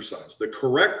of exercise, the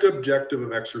correct objective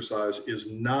of exercise,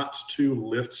 is not to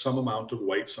lift some amount of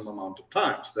weight some amount of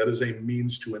times. That is a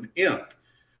means to an end.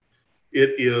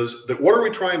 It is that, what are we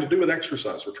trying to do with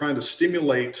exercise? We're trying to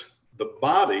stimulate the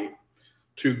body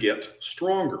to get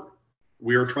stronger.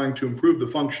 We are trying to improve the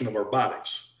function of our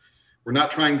bodies. We're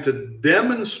not trying to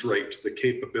demonstrate the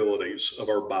capabilities of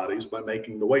our bodies by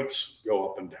making the weights go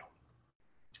up and down.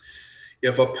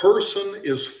 If a person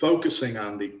is focusing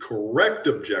on the correct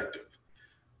objective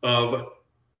of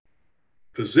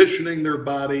positioning their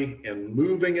body and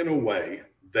moving in a way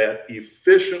that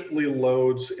efficiently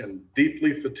loads and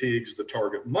deeply fatigues the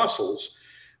target muscles,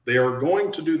 they are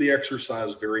going to do the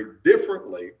exercise very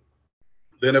differently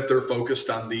than if they're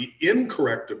focused on the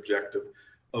incorrect objective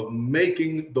of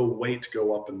making the weight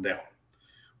go up and down.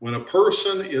 When a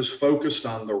person is focused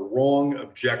on the wrong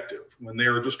objective, when they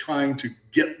are just trying to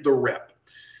get the rep,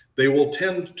 they will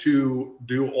tend to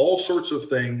do all sorts of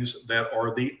things that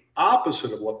are the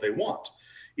opposite of what they want.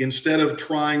 Instead of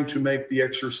trying to make the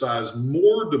exercise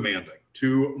more demanding,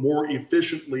 to more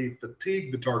efficiently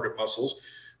fatigue the target muscles,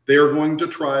 they are going to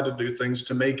try to do things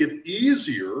to make it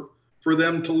easier for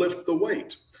them to lift the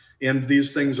weight. And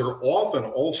these things are often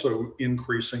also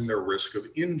increasing their risk of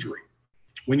injury.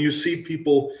 When you see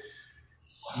people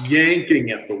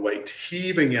yanking at the weight,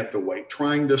 heaving at the weight,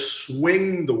 trying to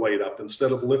swing the weight up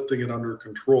instead of lifting it under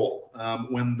control,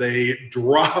 when they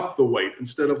drop the weight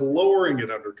instead of lowering it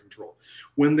under control,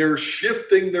 when they're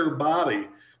shifting their body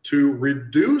to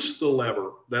reduce the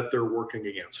lever that they're working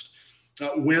against,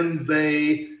 when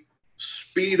they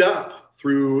speed up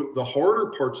through the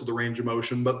harder parts of the range of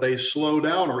motion, but they slow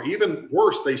down, or even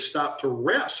worse, they stop to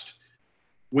rest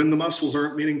when the muscles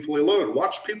aren't meaningfully loaded.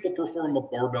 Watch people perform a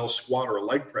barbell squat or a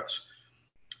leg press.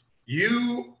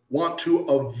 You want to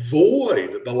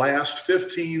avoid the last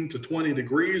 15 to 20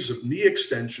 degrees of knee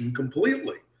extension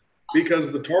completely,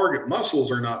 because the target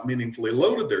muscles are not meaningfully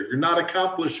loaded there. You're not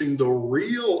accomplishing the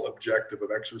real objective of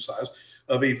exercise,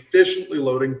 of efficiently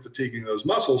loading, fatiguing those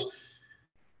muscles,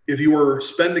 if you are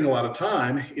spending a lot of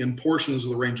time in portions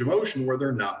of the range of motion where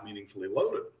they're not meaningfully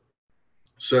loaded.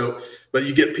 So, but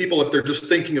you get people, if they're just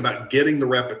thinking about getting the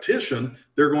repetition,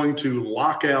 they're going to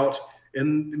lock out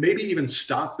and maybe even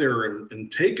stop there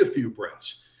and take a few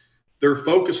breaths. They're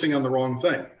focusing on the wrong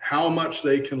thing, how much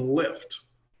they can lift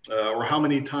or how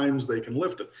many times they can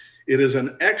lift it. It is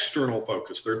an external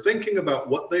focus. They're thinking about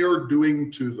what they are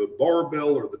doing to the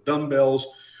barbell or the dumbbells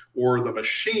or the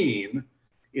machine,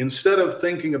 instead of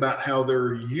thinking about how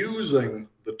they're using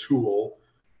the tool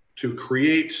to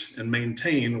create and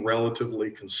maintain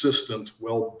relatively consistent,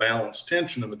 well-balanced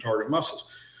tension in the target muscles.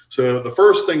 So the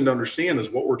first thing to understand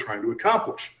is what we're trying to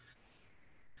accomplish.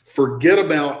 Forget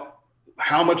about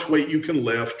how much weight you can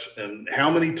lift and how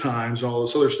many times, all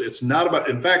this other stuff. It's not about,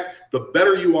 in fact, the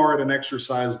better you are at an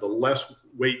exercise, the less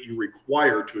weight you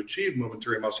require to achieve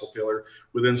momentary muscle failure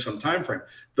within some time frame.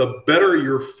 The better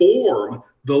your form,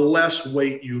 the less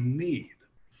weight you need,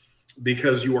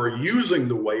 because you are using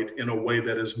the weight in a way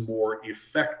that is more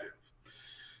effective.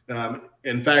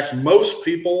 In fact, most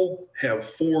people have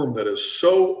form that is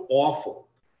so awful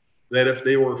that if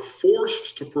they were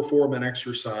forced to perform an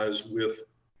exercise with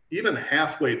even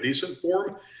halfway decent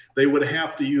form, they would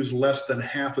have to use less than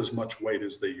half as much weight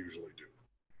as they usually do.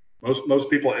 Most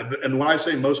people, and when I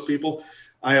say most people,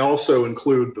 I also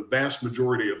include the vast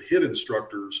majority of HIIT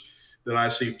instructors that I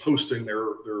see posting their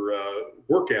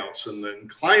workouts and then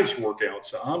clients'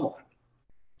 workouts online.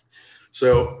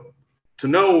 So to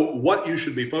know what you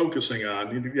should be focusing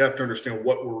on, you have to understand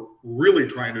what we're really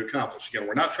trying to accomplish. Again,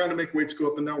 we're not trying to make weights go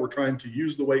up and down. We're trying to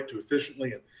use the weight to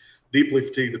efficiently and deeply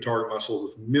fatigue the target muscle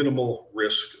with minimal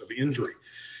risk of injury.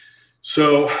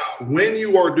 So when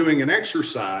you are doing an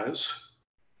exercise,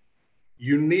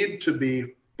 you need to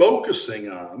be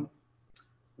focusing on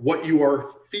what you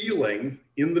are feeling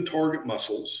in the target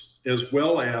muscles as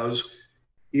well as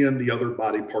in the other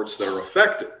body parts that are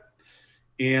affected.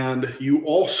 And you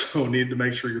also need to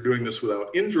make sure you're doing this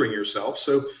without injuring yourself.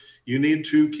 So you need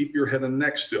to keep your head and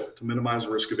neck still to minimize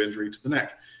the risk of injury to the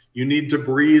neck. You need to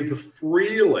breathe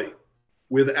freely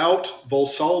without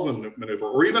Valsalva maneuver,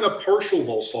 or even a partial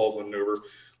Valsalva maneuver,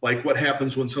 like what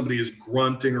happens when somebody is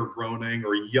grunting or groaning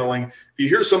or yelling. If you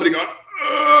hear somebody going,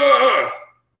 "Ugh,"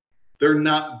 they're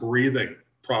not breathing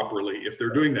properly. If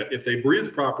they're doing that, if they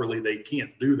breathe properly, they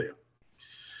can't do that.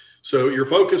 So you're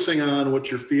focusing on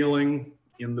what you're feeling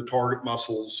in the target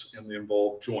muscles and the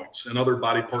involved joints and other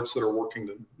body parts that are working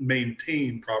to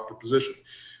maintain proper position.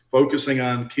 Focusing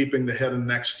on keeping the head and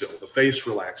neck still, the face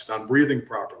relaxed, on breathing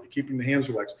properly, keeping the hands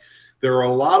relaxed. There are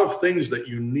a lot of things that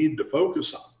you need to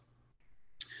focus on.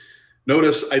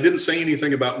 Notice I didn't say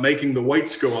anything about making the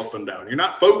weights go up and down. You're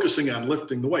not focusing on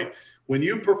lifting the weight. When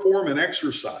you perform an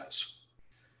exercise,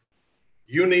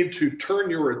 you need to turn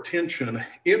your attention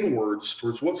inwards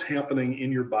towards what's happening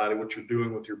in your body, what you're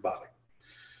doing with your body.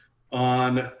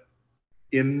 On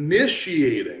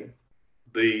initiating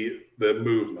the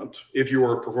movement, if you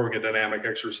are performing a dynamic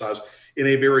exercise, in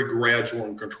a very gradual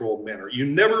and controlled manner. You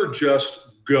never just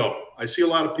go. I see a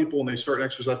lot of people when they start an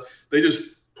exercise, they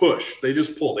just push, they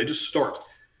just pull, they just start.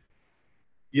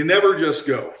 You never just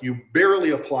go. You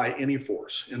barely apply any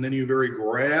force, and then you very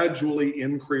gradually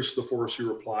increase the force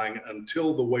you're applying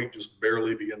until the weight just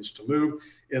barely begins to move,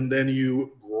 and then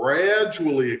you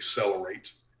gradually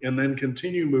accelerate and then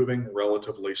continue moving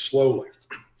relatively slowly.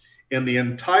 And the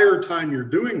entire time you're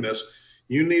doing this,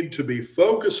 you need to be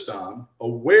focused on,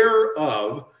 aware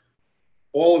of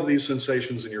all of these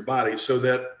sensations in your body so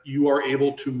that you are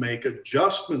able to make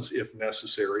adjustments if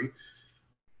necessary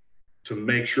to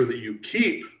make sure that you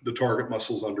keep the target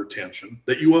muscles under tension,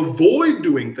 that you avoid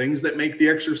doing things that make the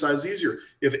exercise easier.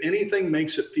 If anything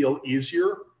makes it feel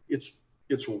easier, it's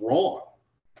wrong.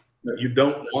 You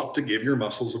don't want to give your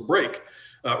muscles a break.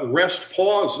 Rest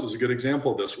pause is a good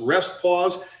example of this. Rest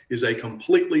pause is a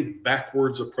completely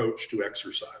backwards approach to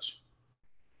exercise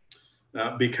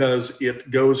because it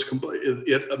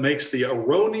makes the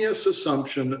erroneous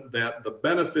assumption that the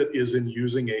benefit is in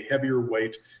using a heavier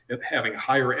weight and having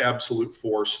higher absolute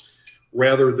force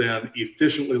rather than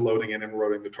efficiently loading and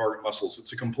eroding the target muscles.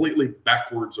 It's a completely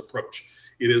backwards approach.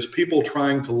 It is people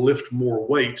trying to lift more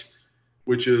weight,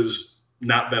 which is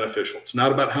not beneficial. It's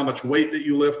not about how much weight that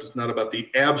you lift. It's not about the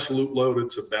absolute load.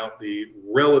 It's about the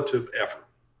relative effort.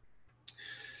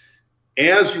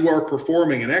 As you are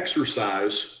performing an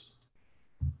exercise,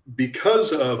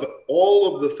 because of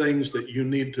all of the things that you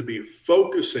need to be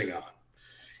focusing on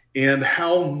and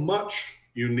how much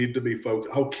you need to be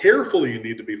focused, how carefully you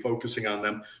need to be focusing on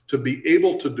them to be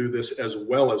able to do this as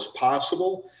well as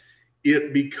possible,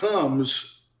 it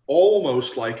becomes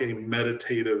almost like a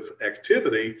meditative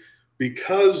activity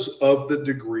because of the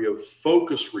degree of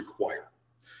focus required.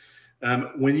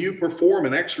 When you perform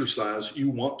an exercise, you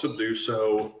want to do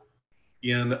so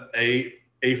in a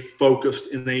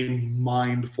focused, in a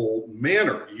mindful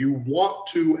manner. You want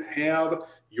to have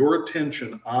your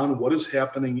attention on what is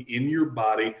happening in your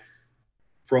body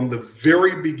from the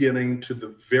very beginning to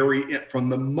the very end, from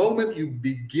the moment you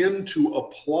begin to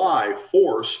apply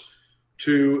force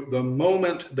to the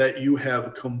moment that you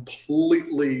have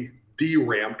completely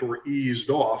deramped or eased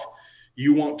off.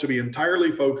 You want to be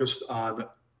entirely focused on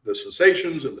the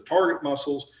sensations and the target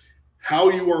muscles, how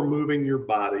you are moving your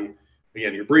body,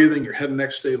 again, your breathing, your head and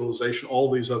neck stabilization, all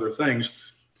these other things.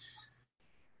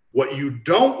 What you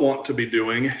don't want to be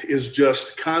doing is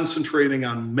just concentrating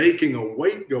on making a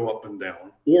weight go up and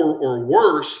down, or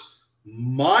worse,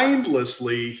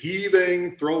 mindlessly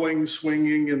heaving, throwing,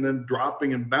 swinging, and then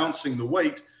dropping and bouncing the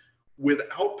weight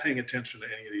without paying attention to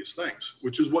any of these things,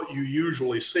 which is what you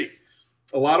usually see.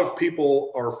 A lot of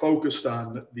people are focused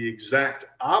on the exact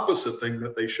opposite thing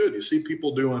that they should. You see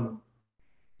people doing,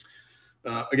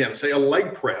 again, say a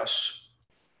leg press,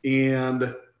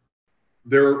 and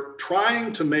they're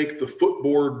trying to make the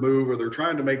footboard move, or they're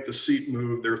trying to make the seat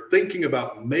move. They're thinking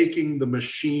about making the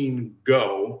machine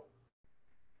go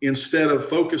instead of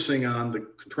focusing on the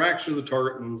contraction of the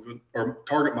target movement or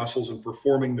target muscles and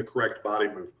performing the correct body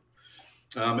movement.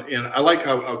 And I like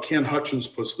how Ken Hutchins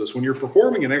puts this. When you're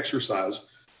performing an exercise,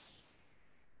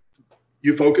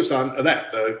 you focus on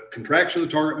that, the contraction of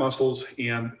the target muscles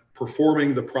and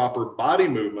performing the proper body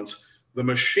movements. The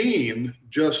machine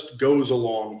just goes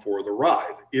along for the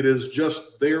ride. It is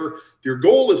just there. Your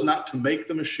goal is not to make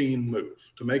the machine move,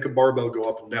 to make a barbell go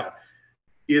up and down.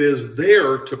 It is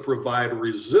there to provide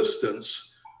resistance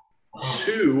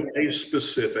to a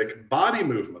specific body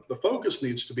movement. The focus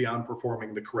needs to be on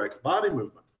performing the correct body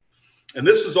movement. And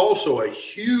this is also a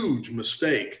huge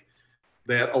mistake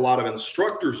that a lot of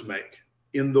instructors make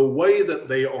in the way that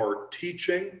they are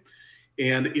teaching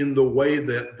and in the way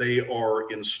that they are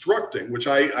instructing, which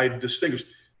I distinguish.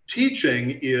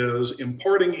 Teaching is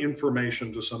imparting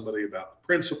information to somebody about the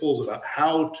principles, about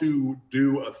how to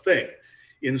do a thing.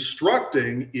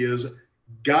 Instructing is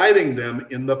guiding them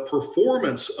in the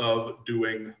performance of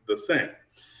doing the thing.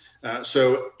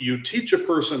 So you teach a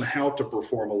person how to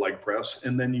perform a leg press,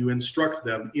 and then you instruct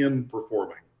them in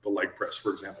performing the leg press,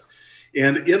 for example.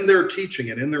 And in their teaching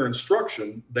and in their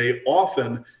instruction, they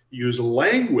often use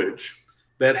language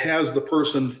that has the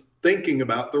person thinking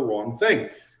about the wrong thing,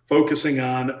 focusing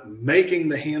on making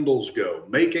the handles go,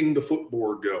 making the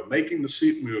footboard go, making the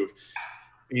seat move.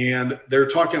 And they're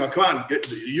talking about, come on,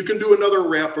 you can do another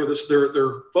rep or this.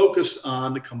 They're focused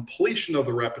on the completion of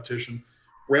the repetition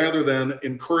rather than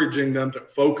encouraging them to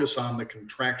focus on the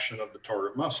contraction of the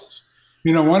target muscles.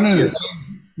 You know, one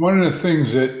of the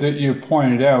things that you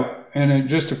pointed out, and it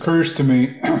just occurs to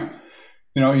me,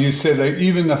 you know, you said that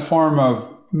even the form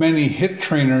of many HIIT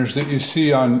trainers that you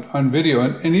see on video,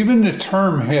 and even the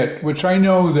term HIIT, which I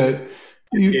know that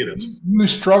you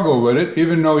struggle with it,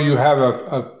 even though you have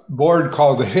a board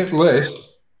called the HIIT list.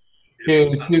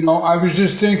 Is, you know, I was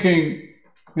just thinking,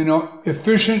 you know,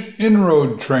 efficient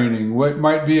inroad training, what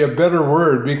might be a better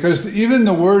word, because even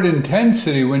the word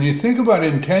intensity, when you think about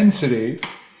intensity,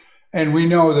 and we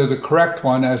know that the correct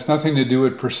one has nothing to do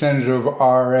with percentage of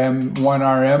RM, 1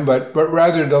 RM, but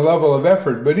rather the level of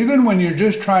effort. But even when you're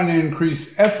just trying to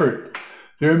increase effort,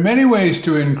 there are many ways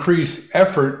to increase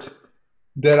effort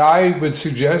that I would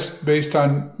suggest, based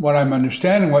on what I'm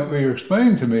understanding, what you're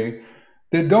explaining to me,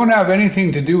 that don't have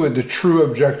anything to do with the true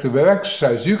objective of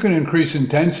exercise. You can increase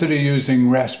intensity using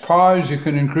rest pause. You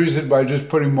can increase it by just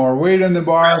putting more weight on the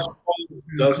bar. Rest pause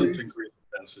doesn't increase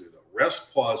intensity, though.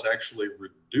 Rest pause actually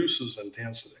reduces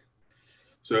intensity.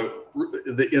 So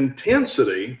the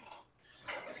intensity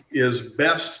is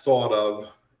best thought of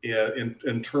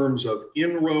in terms of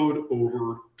inroad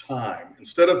over time.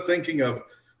 Instead of thinking of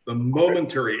the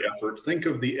momentary effort, think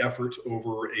of the effort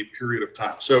over a period of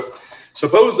time. So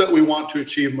suppose that we want to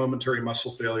achieve momentary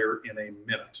muscle failure in a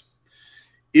minute.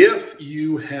 If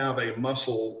you have a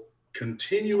muscle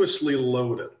continuously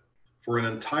loaded for an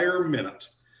entire minute,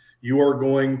 you are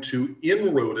going to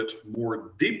inroad it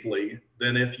more deeply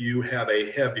than if you have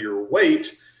a heavier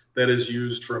weight that is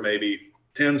used for maybe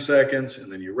 10 seconds,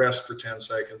 and then you rest for 10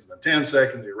 seconds, and then 10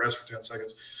 seconds, you rest for 10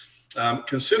 seconds.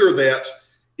 Consider that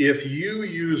if you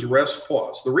use rest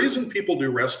pause, the reason people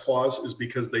do rest pause is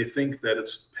because they think that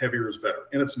it's heavier is better,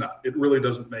 and it's not. It really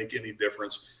doesn't make any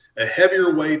difference. A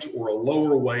heavier weight or a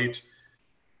lower weight,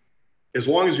 as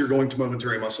long as you're going to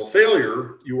momentary muscle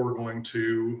failure, you are going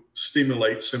to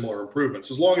stimulate similar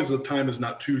improvements, as long as the time is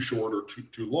not too short or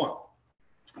too long.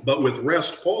 But with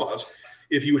rest pause,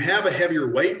 if you have a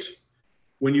heavier weight,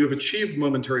 when you have achieved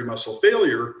momentary muscle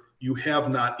failure, you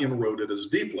have not inroaded as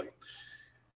deeply.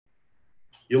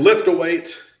 You lift a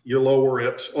weight, you lower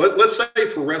it. Let's say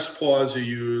for rest pause, you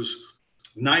use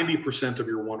 90% of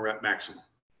your 1 rep maximum.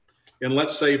 And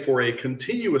let's say for a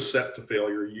continuous set to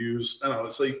failure, use, I don't know,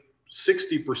 let's say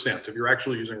 60% if you're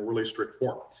actually using a really strict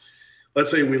form.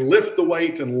 Let's say we lift the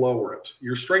weight and lower it.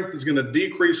 Your strength is going to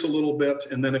decrease a little bit.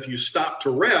 And then if you stop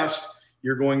to rest,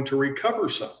 you're going to recover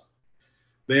some.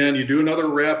 Then you do another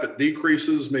rep, it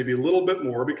decreases maybe a little bit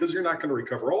more because you're not going to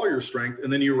recover all your strength.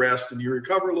 And then you rest and you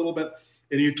recover a little bit.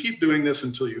 And you keep doing this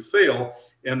until you fail.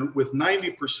 And with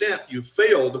 90%, you've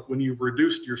failed when you've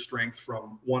reduced your strength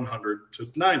from 100 to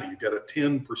 90. You get a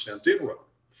 10% inroad.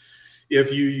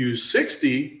 If you use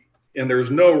 60, and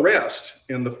there's no rest,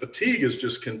 and the fatigue is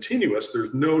just continuous,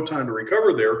 there's no time to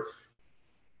recover there.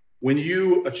 When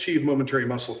you achieve momentary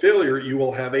muscle failure, you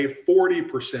will have a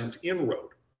 40% inroad.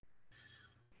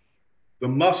 The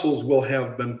muscles will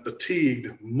have been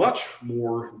fatigued much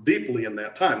more deeply in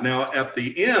that time. Now, at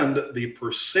the end, the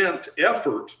percent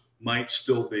effort might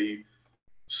still be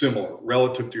similar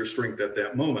relative to your strength at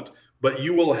that moment, but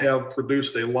you will have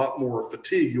produced a lot more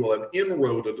fatigue. You will have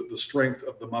inroaded the strength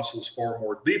of the muscles far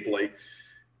more deeply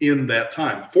in that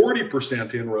time.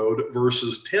 40% inroad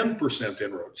versus 10%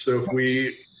 inroad. So if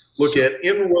we look at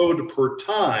inroad per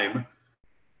time,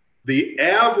 the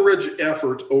average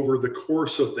effort over the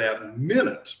course of that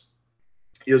minute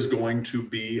is going to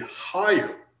be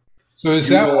higher. So is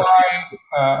that why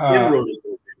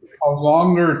a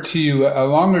longer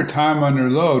time under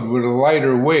load with a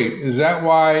lighter weight? Is that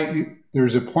why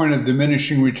there's a point of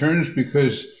diminishing returns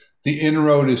because the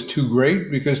inroad is too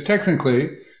great? Because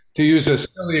technically, to use a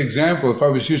silly example, if I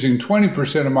was using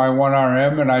 20% of my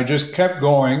 1RM and I just kept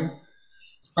going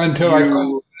until I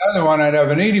got another one, I'd have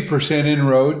an 80%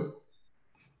 inroad.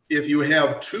 If you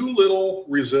have too little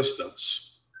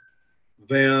resistance,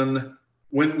 then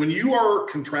when you are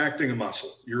contracting a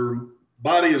muscle, your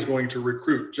body is going to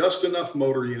recruit just enough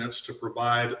motor units to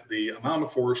provide the amount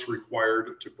of force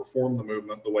required to perform the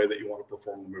movement the way that you want to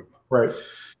perform the movement. Right.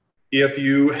 If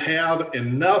you have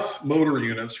enough motor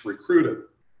units recruited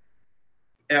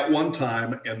at one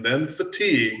time and then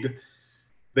fatigued,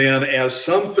 then as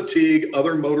some fatigue,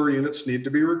 other motor units need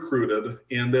to be recruited,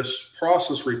 and this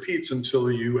process repeats until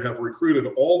you have recruited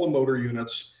all the motor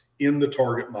units in the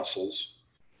target muscles,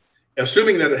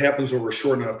 assuming that it happens over a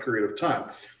short enough period of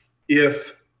time.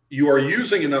 If you are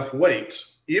using enough weight,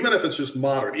 even if it's just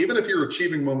moderate, even if you're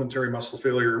achieving momentary muscle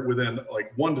failure within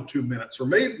like 1 to 2 minutes, or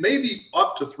maybe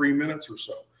up to 3 minutes or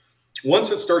so,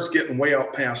 once it starts getting way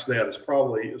out past that, it's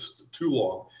probably too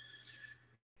long.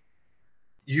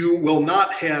 You will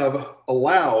not have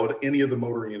allowed any of the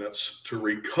motor units to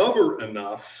recover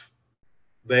enough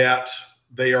that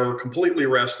they are completely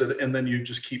rested, and then you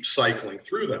just keep cycling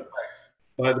through them.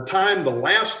 By the time the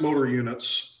last motor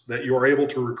units that you are able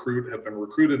to recruit have been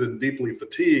recruited and deeply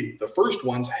fatigued, the first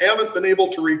ones haven't been able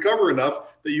to recover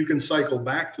enough that you can cycle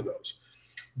back to those.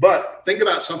 But think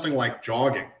about something like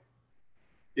jogging.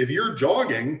 If you're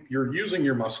jogging, you're using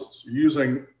your muscles. You're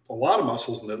using a lot of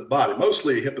muscles in the body,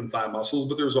 mostly hip and thigh muscles,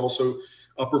 but there's also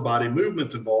upper body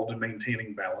movement involved in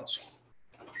maintaining balance.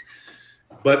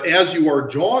 But as you are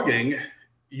jogging,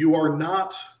 you are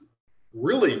not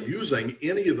really using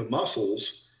any of the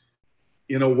muscles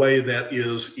in a way that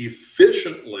is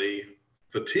efficiently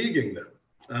fatiguing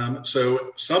them.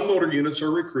 So some motor units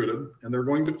are recruited and they're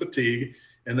going to fatigue.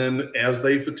 And then as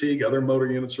they fatigue, other motor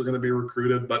units are going to be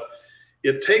recruited. But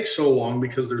it takes so long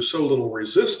because there's so little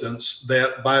resistance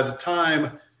that by the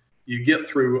time you get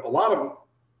through a lot of them,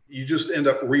 you just end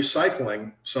up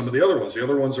recycling some of the other ones. The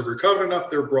other ones have recovered enough,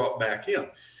 they're brought back in.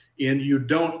 And you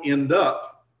don't end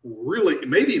up really,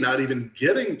 maybe not even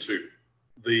getting to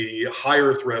the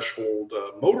higher threshold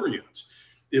motor units.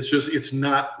 It's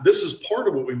not, this is part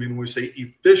of what we mean when we say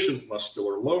efficient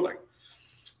muscular loading.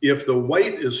 If the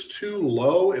weight is too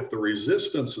low, if the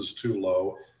resistance is too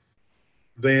low,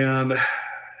 then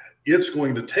it's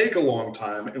going to take a long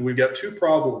time. And we've got two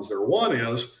problems there. One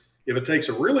is if it takes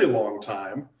a really long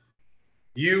time,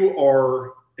 you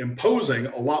are imposing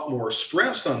a lot more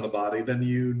stress on the body than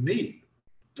you need.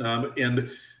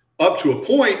 And up to a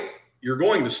point, you're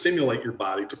going to stimulate your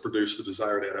body to produce the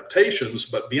desired adaptations.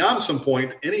 But beyond some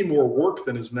point, any more work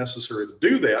than is necessary to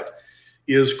do that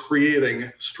is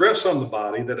creating stress on the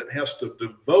body that it has to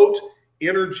devote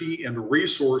energy and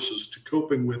resources to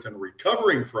coping with and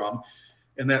recovering from,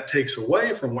 and that takes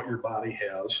away from what your body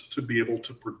has to be able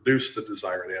to produce the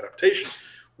desired adaptations.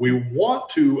 We want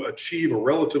to achieve a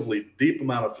relatively deep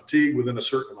amount of fatigue within a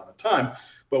certain amount of time,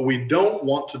 but we don't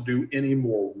want to do any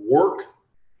more work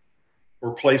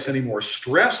or place any more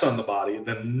stress on the body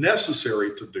than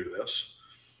necessary to do this.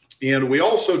 And we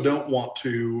also don't want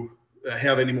to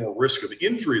have any more risk of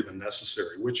injury than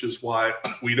necessary, which is why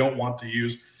we don't want to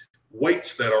use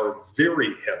weights that are very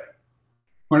heavy.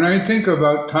 When I think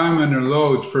about time under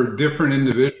load for different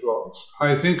individuals,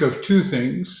 I think of two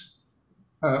things.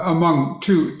 Among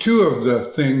two of the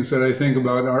things that I think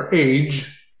about are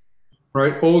age,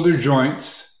 right? Older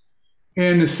joints.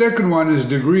 And the second one is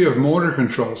degree of motor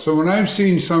control. So when I've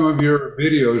seen some of your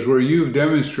videos where you've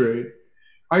demonstrated,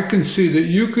 I can see that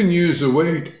you can use the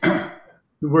weight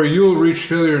where you'll reach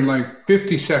failure in like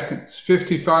 50 seconds,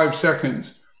 55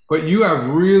 seconds, but you have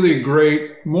really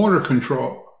great motor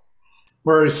control.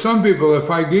 Whereas some people, if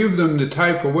I give them the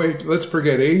type of weight, let's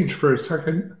forget age for a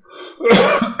second,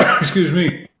 excuse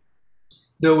me,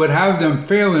 that would have them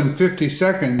fail in 50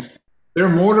 seconds, their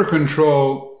motor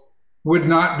control would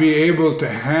not be able to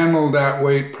handle that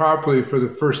weight properly for the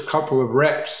first couple of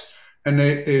reps. And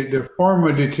their form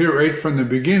would deteriorate from the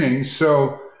beginning.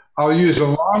 So I'll use a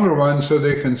longer one so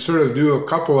they can sort of do a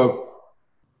couple of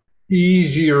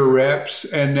easier reps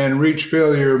and then reach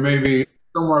failure maybe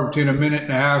somewhere between a minute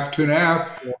and a half,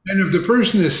 2.5. And if the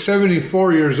person is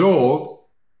 74 years old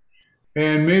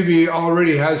and maybe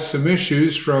already has some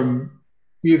issues from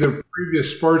either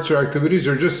previous sports or activities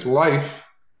or just life,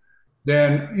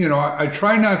 then, I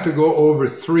try not to go over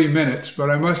 3 minutes, but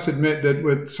I must admit that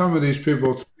with some of these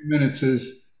people, 3 minutes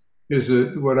is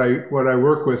what I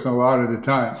work with a lot of the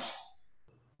time.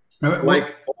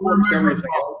 Like almost everything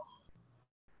else.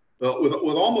 Well,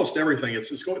 with almost everything,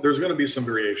 there's going to be some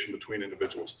variation between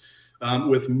individuals.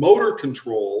 With motor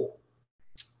control,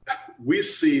 we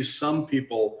see some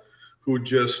people who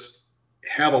just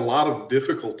have a lot of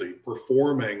difficulty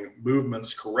performing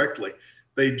movements correctly.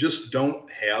 They just don't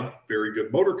have very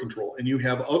good motor control. And you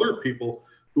have other people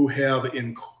who have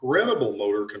incredible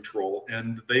motor control,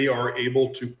 and they are able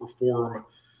to perform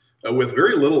with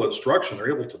very little instruction.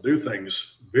 They're able to do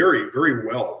things very, very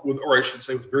well, or I should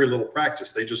say with very little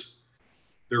practice.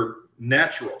 They're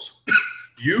naturals.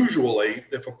 Usually,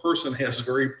 if a person has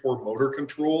very poor motor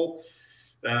control,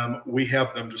 we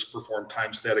have them just perform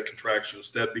time static contraction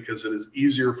instead, because it is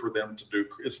easier for them to do.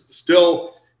 It's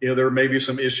still, there may be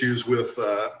some issues with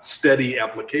steady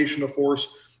application of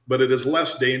force, but it is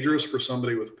less dangerous for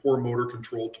somebody with poor motor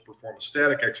control to perform a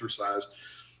static exercise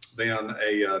than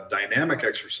a dynamic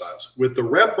exercise. With the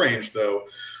rep range, though,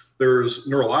 there's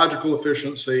neurological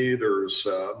efficiency, there's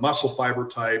muscle fiber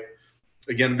type.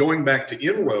 Again, going back to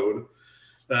inroad,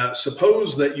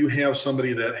 suppose that you have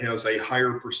somebody that has a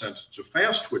higher percentage of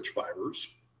fast twitch fibers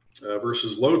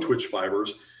versus low twitch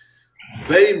fibers.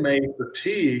 They may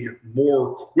fatigue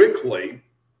more quickly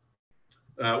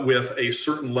with a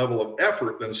certain level of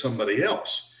effort than somebody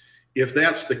else. If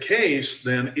that's the case,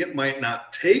 then it might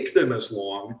not take them as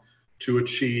long to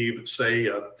achieve, say,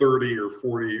 30 or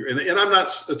 40. And I'm not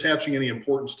attaching any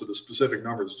importance to the specific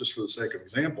numbers, just for the sake of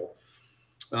example.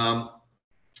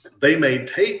 They may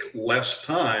take less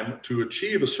time to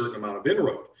achieve a certain amount of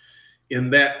inroad. In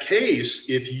that case,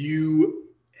 if you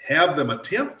have them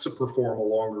attempt to perform a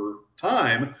longer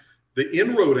time, the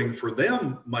inroading for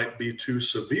them might be too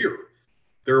severe.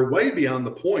 They're way beyond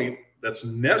the point that's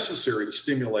necessary to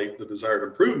stimulate the desired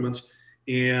improvements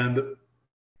and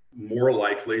more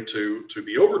likely to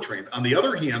be overtrained. On the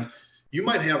other hand, you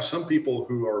might have some people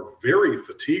who are very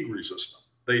fatigue resistant.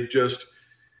 They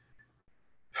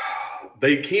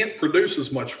can't produce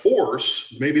as much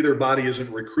force. Maybe their body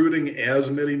isn't recruiting as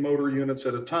many motor units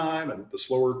at a time, and the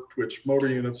slower twitch motor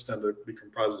units tend to be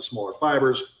comprised of smaller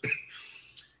fibers.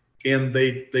 And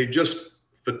they just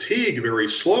fatigue very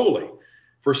slowly.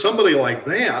 For somebody like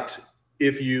that,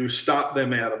 if you stop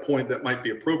them at a point that might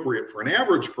be appropriate for an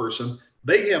average person,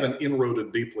 they haven't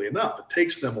inroaded deeply enough. It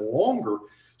takes them longer,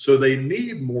 so they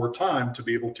need more time to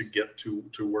be able to get to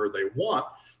where they want,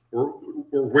 or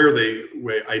where they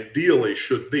ideally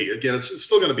should be. Again, it's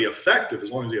still going to be effective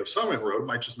as long as you have some inroad. It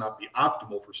might just not be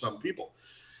optimal for some people.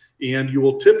 And you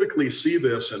will typically see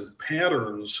this in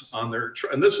patterns on their,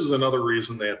 and this is another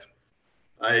reason that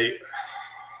I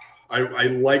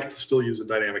like to still use a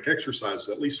dynamic exercise,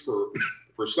 at least for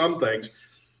some things,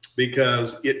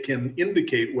 because it can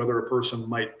indicate whether a person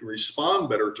might respond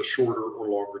better to shorter or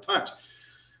longer times.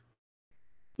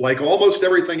 Like almost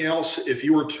everything else, if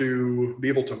you were to be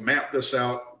able to map this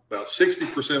out, about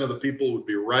 60% of the people would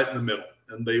be right in the middle,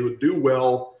 and they would do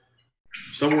well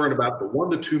somewhere in about the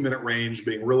 1 to 2 minute range,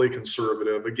 being really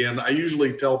conservative. Again, I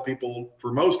usually tell people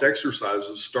for most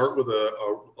exercises, start with a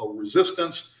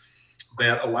resistance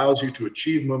that allows you to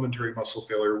achieve momentary muscle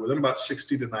failure within about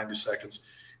 60 to 90 seconds,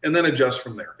 and then adjust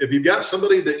from there. If you've got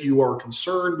somebody that you are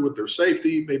concerned with their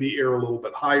safety, maybe air a little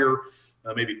bit higher,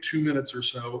 maybe 2 minutes or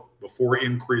so before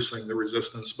increasing the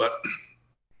resistance. But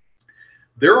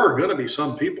there are going to be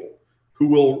some people who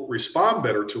will respond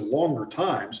better to longer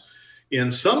times.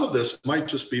 And some of this might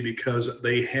just be because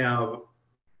they have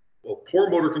poor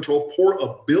motor control, poor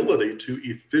ability to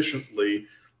efficiently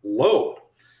load.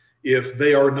 If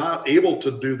they are not able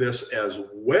to do this as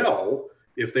well,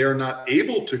 if they are not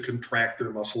able to contract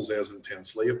their muscles as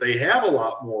intensely, if they have a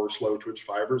lot more slow twitch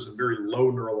fibers and very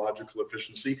low neurological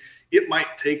efficiency, it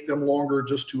might take them longer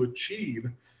just to achieve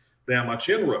that much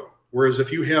inroad. Whereas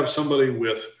if you have somebody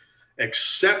with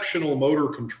exceptional motor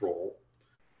control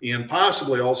and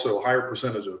possibly also a higher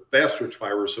percentage of fast twitch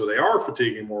fibers, so they are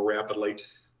fatiguing more rapidly,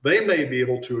 they may be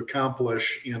able to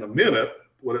accomplish in a minute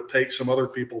what it takes some other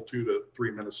people 2 to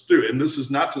 3 minutes to do. And this is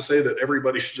not to say that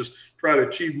everybody should just try to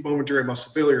achieve momentary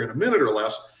muscle failure in a minute or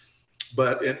less,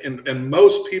 but and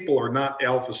most people are not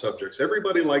alpha subjects.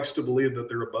 Everybody likes to believe that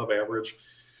they're above average.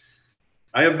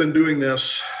 I have been doing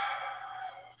this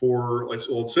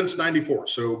since '94,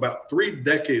 so about 3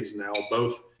 decades now,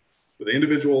 both with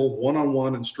individual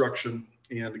one-on-one instruction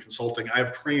and consulting.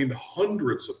 I've trained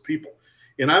hundreds of people,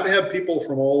 and I've had people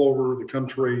from all over the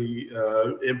country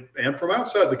and from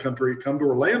outside the country come to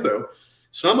Orlando,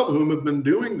 some of whom have been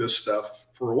doing this stuff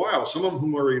for a while, some of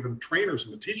whom are even trainers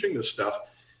and teaching this stuff.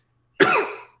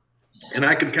 And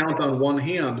I could count on one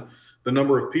hand the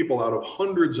number of people out of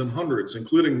hundreds and hundreds,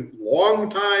 including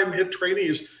longtime HIT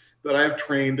trainees that I've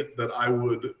trained, that I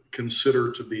would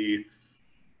consider to be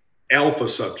alpha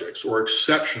subjects or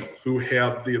exceptional, who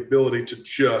have the ability to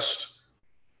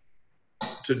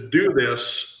do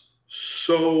this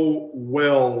so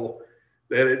well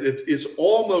that it's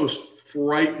almost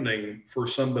frightening for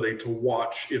somebody to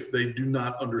watch if they do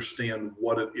not understand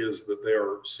what it is that they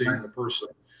are seeing the person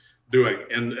doing.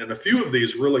 And a few of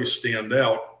these really stand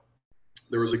out.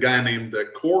 There was a guy named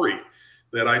Corey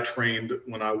that I trained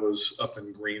when I was up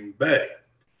in Green Bay.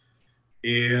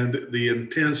 And the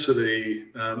intensity,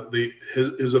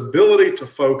 his ability to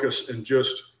focus and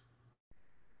just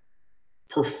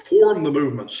perform the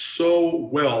movement so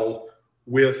well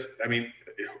with,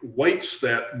 weights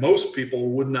that most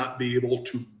people would not be able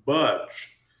to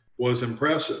budge was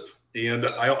impressive. And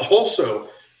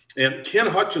Ken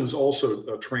Hutchins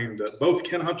also trained, both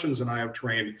Ken Hutchins and I have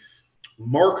trained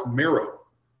Mark Merrow,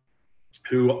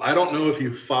 who I don't know if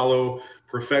you follow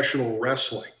professional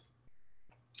wrestling.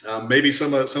 Maybe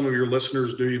some of your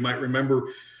listeners do. You might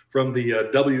remember from the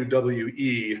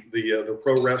WWE, the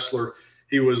pro wrestler.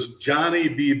 He was Johnny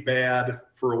B. Bad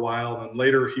for a while, and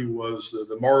later he was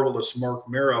the marvelous Mark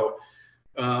Merrow.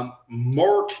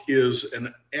 Mark is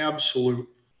an absolute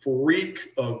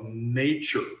freak of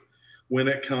nature when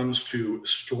it comes to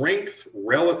strength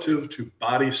relative to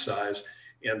body size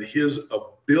and his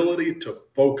ability to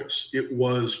focus. It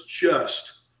was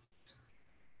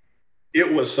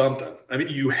something.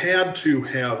 You had to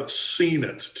have seen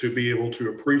it to be able to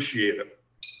appreciate it.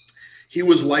 He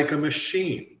was like a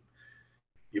machine.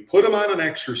 You put him on an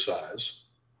exercise,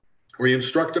 or you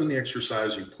instruct him in the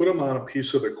exercise, you put him on a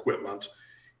piece of equipment,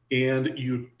 and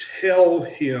you tell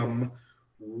him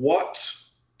what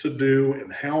to do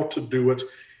and how to do it.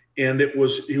 And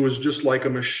he was just like a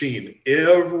machine.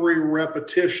 Every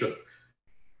repetition,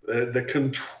 the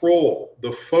control,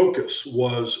 the focus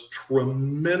was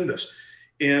tremendous.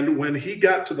 And when he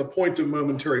got to the point of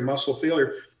momentary muscle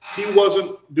failure, he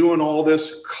wasn't doing all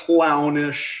this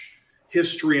clownish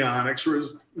histrionics or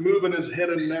moving his head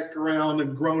and neck around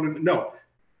and groaning. No.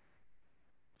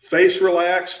 Face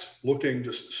relaxed, looking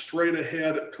just straight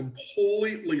ahead,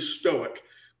 completely stoic.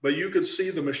 But you could see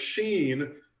the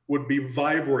machine would be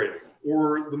vibrating,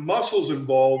 or the muscles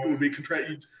involved would be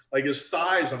contracted, like his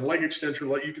thighs and leg extension.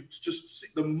 Like you could just see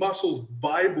the muscles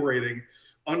vibrating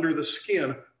under the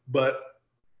skin, but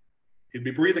he'd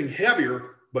be breathing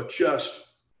heavier, but just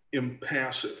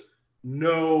impassive.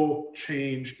 No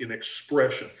change in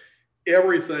expression.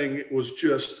 Everything was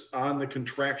just on the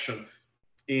contraction.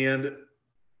 And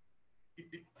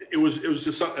it was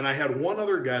just something. And I had one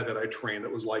other guy that I trained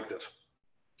that was like this.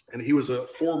 And he was a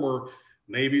former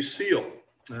Navy SEAL,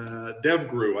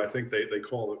 DevGru, I think they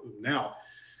call it now.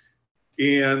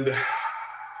 And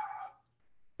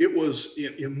it was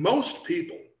in most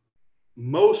people,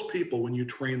 when you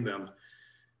train them,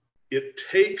 it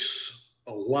takes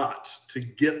a lot to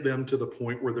get them to the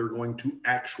point where they're going to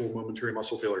actual momentary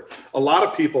muscle failure. A lot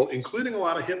of people, including a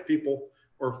lot of HIT people,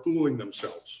 are fooling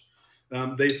themselves.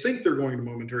 They think they're going to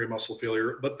momentary muscle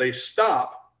failure, but they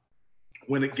stop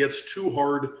when it gets too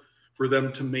hard for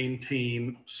them to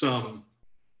maintain some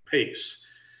pace.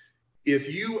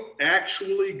 If you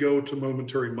actually go to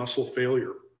momentary muscle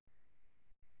failure,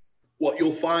 what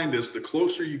you'll find is the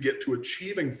closer you get to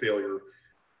achieving failure,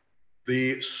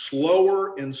 the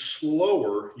slower and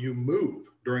slower you move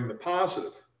during the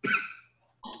positive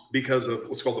because of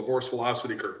what's called the force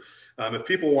velocity curve. If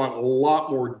people want a lot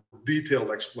more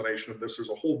detailed explanation of this, there's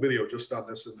a whole video just on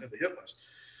this in the hit list.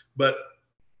 But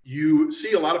you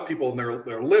see a lot of people and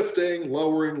they're lifting,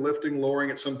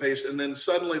 lowering at some pace, and then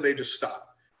suddenly they just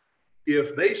stop.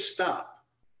 If they stop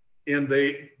and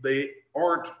they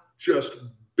aren't just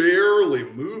barely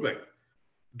moving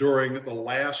during the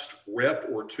last rep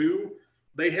or two,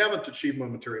 they haven't achieved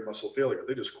momentary muscle failure.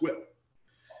 They just quit.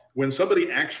 When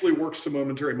somebody actually works to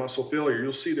momentary muscle failure,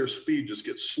 you'll see their speed just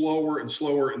get slower and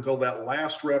slower until that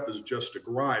last rep is just a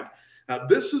grind. Now,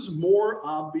 this is more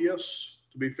obvious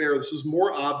to be fair, this is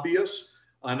more obvious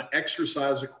on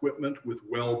exercise equipment with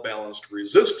well-balanced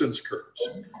resistance curves.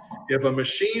 If a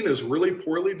machine is really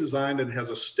poorly designed and has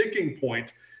a sticking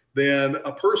point, then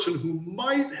a person who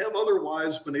might have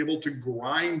otherwise been able to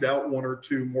grind out one or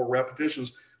two more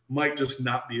repetitions might just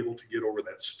not be able to get over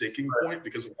that sticking point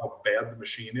because of how bad the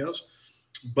machine is.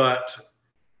 But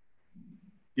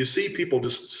you see people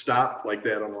just stop like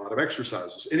that on a lot of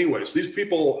exercises. Anyways, these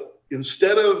people,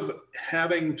 instead of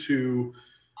having to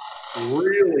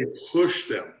really push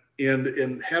them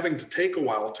and having to take a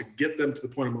while to get them to the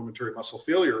point of momentary muscle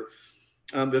failure,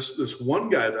 this one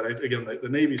guy that again, the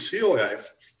Navy SEAL guy,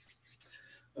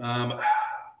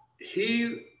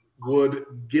 he would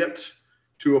get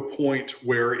to a point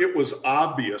where it was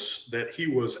obvious that he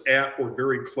was at or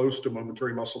very close to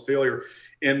momentary muscle failure,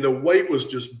 and the weight was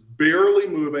just barely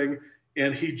moving,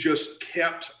 and he just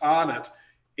kept on it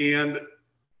and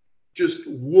just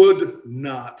would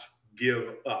not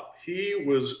give up. He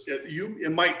was,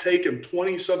 it might take him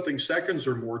 20 something seconds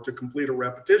or more to complete a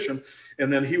repetition,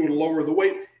 and then he would lower the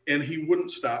weight and he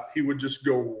wouldn't stop. He would just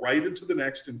go right into the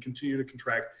next and continue to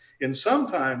contract. And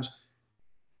sometimes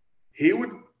he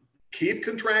would keep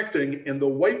contracting and the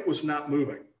weight was not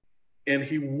moving, and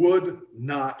he would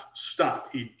not stop.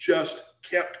 He just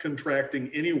kept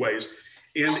contracting anyways.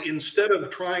 And instead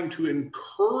of trying to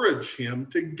encourage him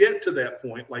to get to that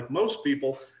point, like most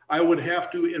people, I would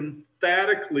have to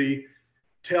emphatically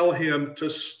tell him to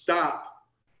stop.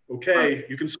 Okay,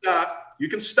 you can stop. You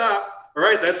can stop. All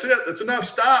right, that's it. That's enough.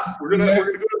 Stop. We're gonna go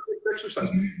to the exercise.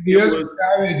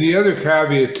 The other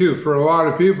caveat too for a lot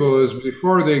of people is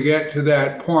before they get to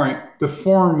that point, the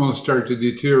form will start to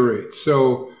deteriorate.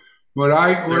 So what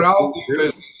I'll do is,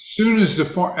 as soon as the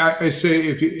form, I say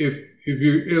if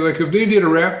you like, if they did a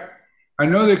rep, I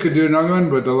know they could do another one,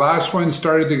 but the last one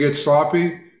started to get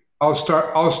sloppy, I'll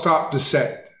stop the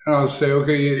set and I'll say,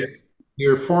 okay,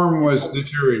 your form was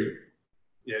deteriorating.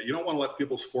 Yeah, you don't want to let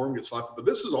people's form get sloppy. But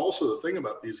this is also the thing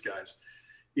about these guys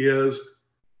is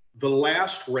the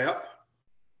last rep,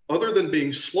 other than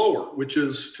being slower, which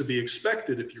is to be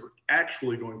expected if you're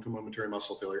actually going through momentary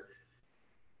muscle failure,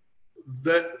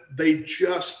 that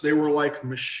they were like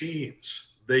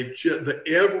machines.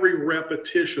 Every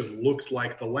repetition looked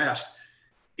like the last.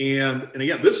 And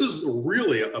again, this is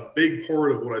really a big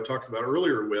part of what I talked about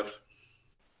earlier with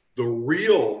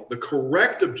the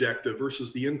correct objective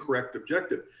versus the incorrect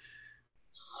objective.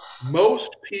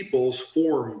 Most people's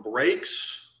form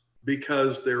breaks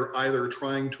because they're either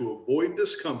trying to avoid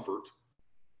discomfort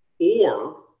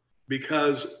or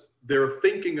because they're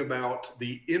thinking about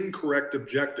the incorrect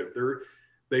objective.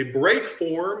 They break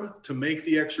form to make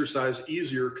the exercise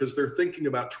easier because they're thinking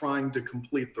about trying to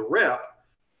complete the rep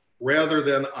rather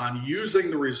than on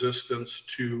using the resistance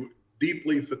to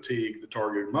deeply fatigue the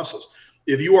targeted muscles.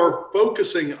 If you are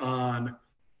focusing on,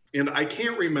 and I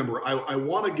can't remember, I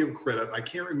want to give credit, I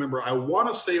can't remember, I want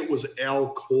to say it was Al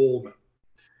Coleman.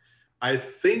 I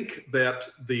think that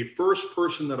the first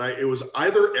person it was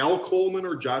either Al Coleman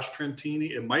or Josh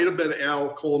Trentini. It might have been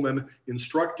Al Coleman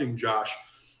instructing Josh.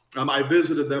 I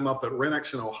visited them up at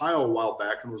Renix in Ohio a while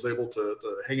back and was able to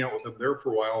hang out with them there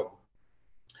for a while.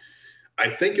 I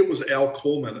think it was Al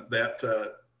Coleman that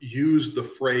used the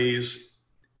phrase,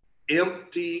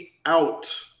 empty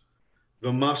out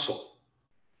the muscle.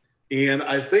 And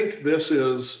I think this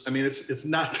is, it's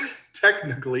not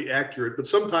technically accurate, but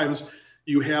sometimes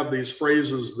you have these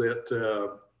phrases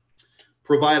that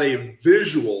provide a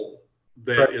visual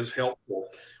that is helpful.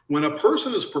 When a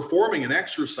person is performing an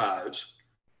exercise,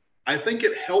 I think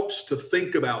it helps to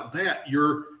think about that.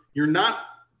 You're not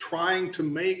trying to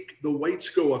make the weights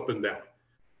go up and down.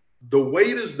 The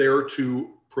weight is there to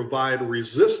provide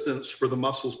resistance for the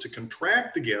muscles to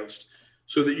contract against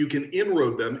so that you can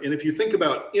inroad them. And if you think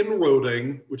about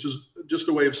inroading, which is just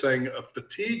a way of saying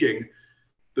fatiguing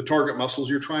the target muscles,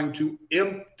 you're trying to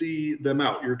empty them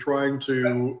out. You're trying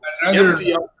to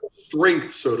empty out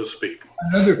strength, so to speak.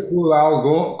 Another cool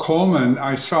Al Coleman,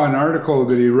 I saw an article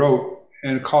that he wrote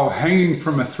and called Hanging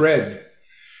from a Thread.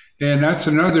 And that's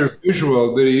another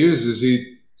visual that he uses.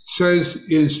 He says,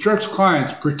 he instructs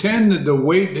clients, pretend that the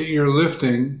weight that you're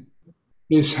lifting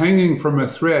is hanging from a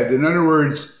thread. In other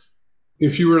words,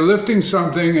 if you were lifting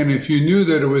something and if you knew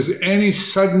that it was any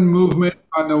sudden movement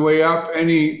on the way up,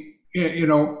 any,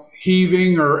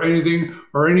 heaving or anything,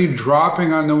 or any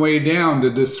dropping on the way down,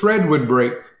 that the thread would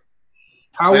break.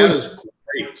 That is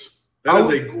great. That is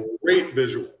a great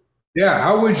visual. Yeah,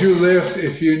 how would you lift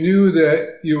if you knew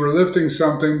that you were lifting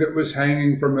something that was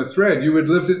hanging from a thread? You would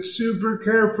lift it super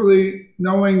carefully,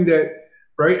 knowing that,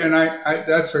 right? And I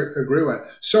that's a great one.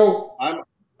 So I'm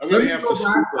going to have to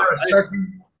back for a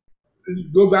second.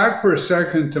 go back for a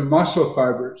second to muscle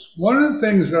fibers. One of the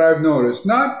things that I've noticed,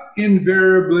 not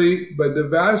invariably, but the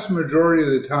vast majority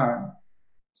of the time,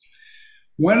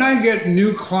 when I get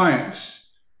new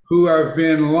clients who have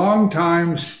been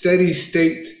long-time steady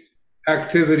state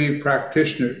activity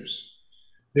practitioners,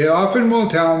 they often will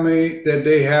tell me that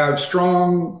they have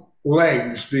strong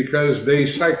legs because they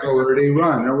cycle or they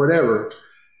run or whatever.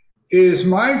 It is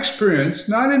my experience,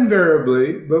 not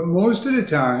invariably, but most of the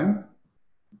time,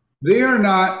 they are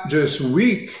not just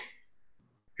weak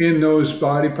in those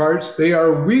body parts, they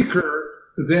are weaker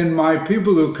than my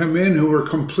people who come in who are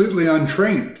completely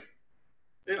untrained.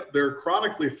 Yeah, they're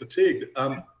chronically fatigued.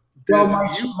 Well, my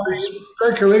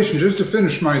speculation, just to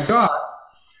finish my thought,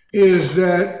 is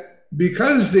that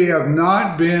because they have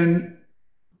not been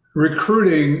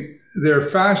recruiting their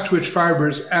fast twitch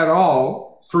fibers at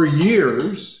all for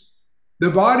years,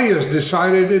 the body has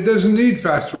decided it doesn't need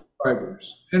fast twitch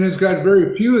fibers, and it's got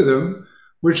very few of them,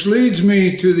 which leads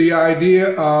me to the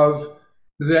idea of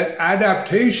that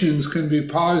adaptations can be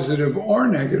positive or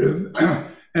negative,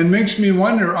 and makes me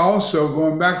wonder also,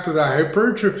 going back to the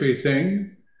hypertrophy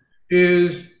thing,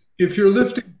 is if you're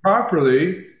lifting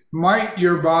properly, might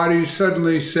your body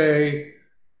suddenly say,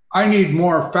 I need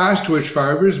more fast twitch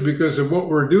fibers because of what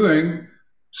we're doing,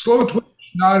 slow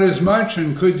twitch not as much,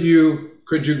 and could you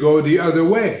go the other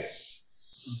way?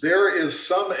 There is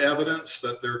some evidence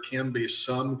that there can be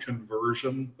some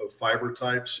conversion of fiber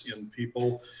types in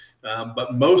people,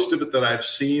 but most of it that I've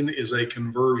seen is a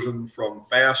conversion from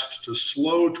fast to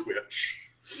slow twitch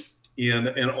and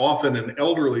often in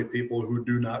elderly people who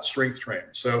do not strength train.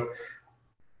 So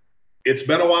it's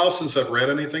been a while since I've read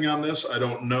anything on this. I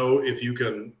don't know if you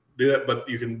can do that, but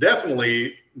you can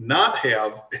definitely not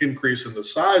have increase in the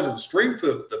size and strength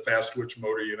of the fast twitch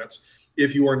motor units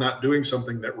if you are not doing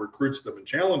something that recruits them and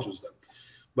challenges them.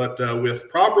 But with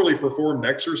properly performed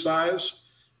exercise,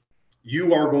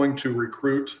 you are going to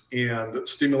recruit and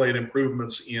stimulate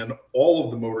improvements in all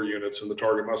of the motor units and the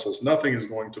target muscles. Nothing is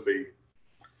going to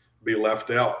be left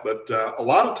out. But a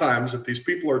lot of times, if these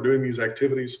people are doing these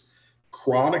activities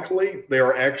chronically, they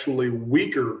are actually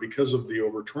weaker because of the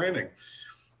overtraining.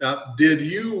 Did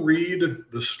you read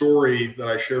the story that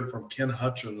I shared from Ken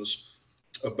Hutchins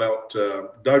about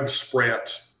Doug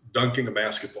Spratt dunking a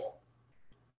basketball?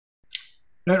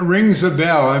 That rings a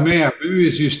bell. I may have. Maybe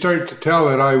as you start to tell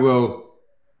it, I will.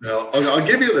 Now, I'll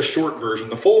give you the short version.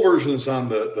 The full version is on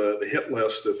the hit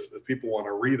list if people want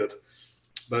to read it.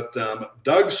 But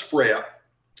Doug Spratt,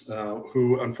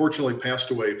 who unfortunately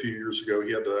passed away a few years ago,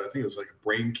 he had, I think it was like a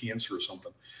brain cancer or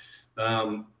something.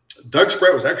 Doug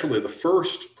Spratt was actually the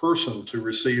first person to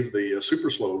receive the Super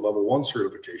Slow Level 1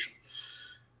 certification.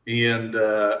 And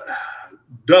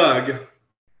Doug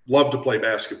loved to play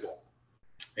basketball,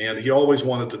 and he always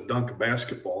wanted to dunk a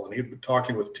basketball. And he'd been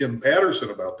talking with Tim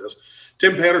Patterson about this.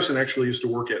 Tim Patterson actually used to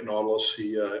work at Nautilus.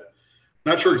 He,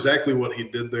 not sure exactly what he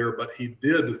did there, but he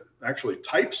did actually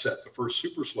typeset the first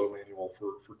Super Slow manual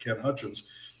for Ken Hutchins.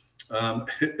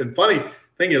 And funny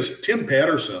thing is, Tim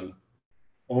Patterson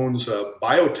owns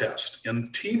Biotest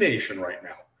in T-Nation right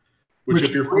now, which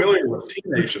if you're familiar with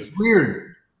T-Nation,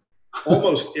 weird.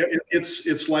 Almost,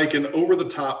 it's like an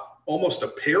over-the-top, almost a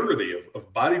parody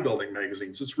of bodybuilding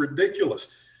magazines. It's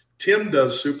ridiculous. Tim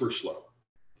does Super Slow.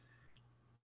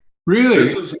 Really?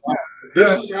 This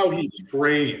is how he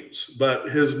trains, but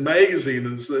his magazine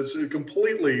is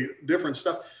completely different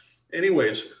stuff.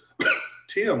 Anyways,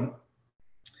 Tim,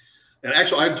 and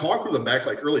actually I talked with him back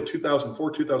like early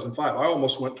 2004, 2005. I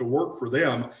almost went to work for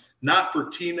them, not for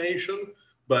T-Nation,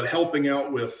 but helping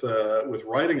out with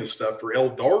writing and stuff for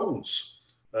El Darden's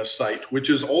site, which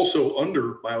is also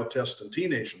under Biotest and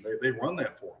T-Nation. They run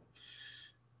that for him.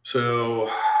 So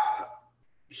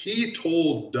he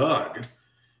told Doug,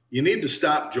 you need to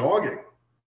stop jogging.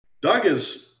 Doug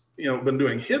has been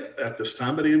doing HIIT at this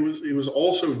time, but he was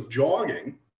also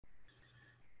jogging,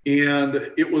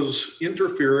 and it was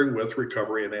interfering with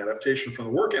recovery and adaptation from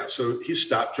the workout. So he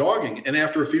stopped jogging, and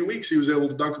after a few weeks, he was able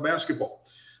to dunk a basketball.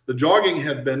 The jogging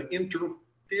had been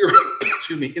interfering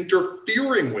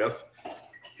with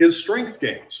his strength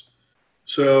gains.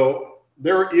 So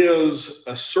there is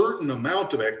a certain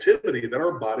amount of activity that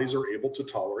our bodies are able to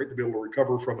tolerate to be able to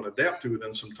recover from and adapt to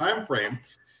within some time frame.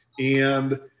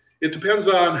 And it depends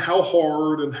on how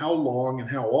hard and how long and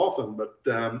how often, but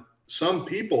some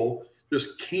people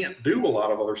just can't do a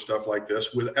lot of other stuff like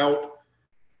this without,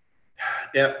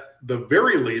 at the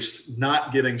very least,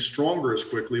 not getting stronger as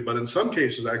quickly, but in some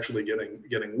cases actually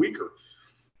getting weaker.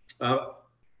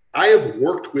 I have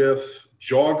worked with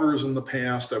joggers in the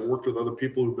past. I've worked with other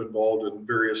people who've been involved in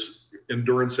various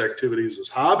endurance activities as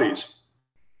hobbies.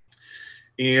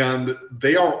 And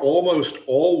they are almost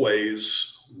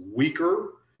always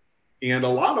weaker. And a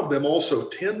lot of them also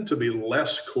tend to be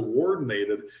less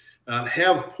coordinated,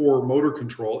 have poor motor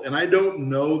control. And I don't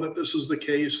know that this is the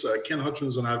case. Ken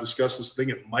Hutchins and I have discussed this thing.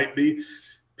 It might be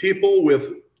people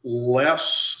with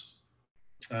less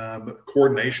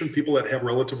coordination, people that have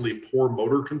relatively poor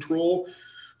motor control,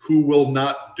 who will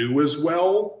not do as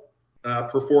well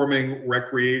performing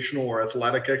recreational or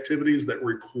athletic activities that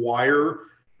require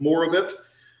more of it,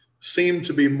 seem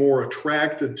to be more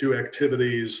attracted to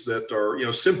activities that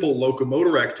are, simple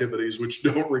locomotor activities, which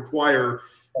don't require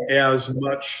as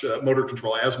much motor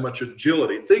control, as much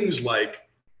agility, things like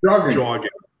jogging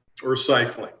or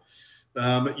cycling.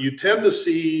 You tend to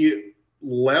see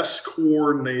less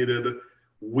coordinated,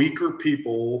 weaker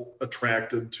people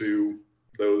attracted to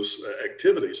those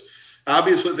activities.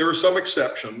 Obviously, there are some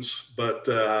exceptions, but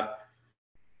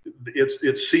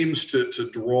it seems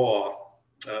to draw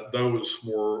those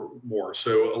more.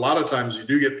 So a lot of times you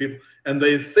do get people, and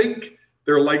they think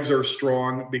their legs are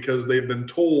strong because they've been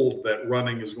told that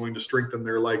running is going to strengthen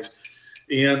their legs.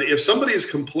 And if somebody is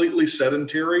completely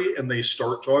sedentary and they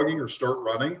start jogging or start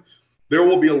running, there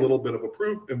will be a little bit of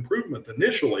improvement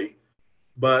initially,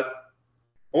 but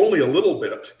only a little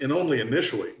bit and only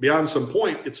initially. Beyond some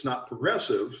point, it's not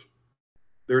progressive.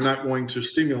 They're not going to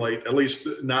stimulate, at least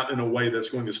not in a way that's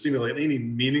going to stimulate any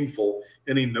meaningful,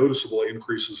 any noticeable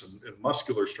increases in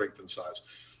muscular strength and size.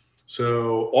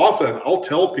 So often I'll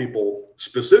tell people,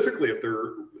 specifically if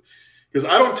they're, because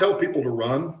I don't tell people to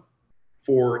run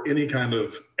for any kind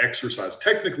of exercise.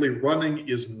 Technically, running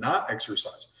is not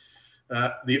exercise.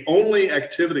 The only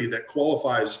activity that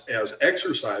qualifies as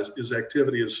exercise is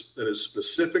activity that is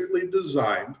specifically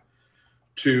designed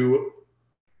to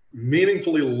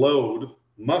meaningfully load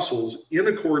muscles in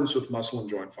accordance with muscle and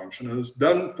joint function, and is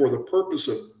done for the purpose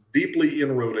of deeply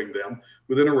inroading them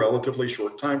within a relatively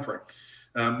short time frame.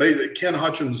 Ken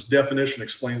Hutchins' definition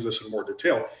explains this in more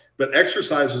detail, but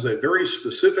exercise is a very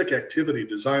specific activity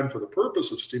designed for the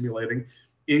purpose of stimulating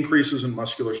increases in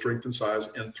muscular strength and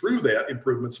size, and through that,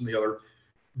 improvements in the other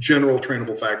general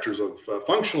trainable factors of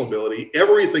functional ability.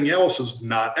 Everything else is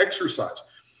not exercise.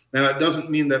 Now, it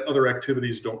doesn't mean that other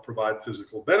activities don't provide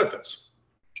physical benefits,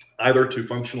 either to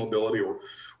functional ability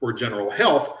or general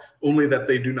health, only that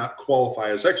they do not qualify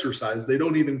as exercise. They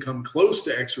don't even come close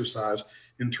to exercise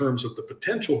in terms of the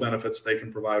potential benefits they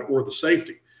can provide or the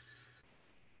safety.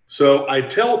 So I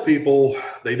tell people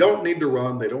they don't need to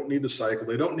run, they don't need to cycle,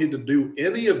 they don't need to do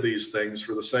any of these things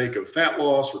for the sake of fat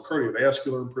loss or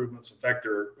cardiovascular improvements. In fact,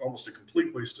 they're almost a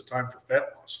complete waste of time for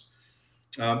fat loss.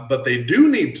 But they do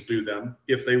need to do them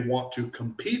if they want to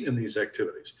compete in these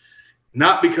activities,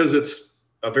 not because it's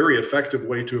a very effective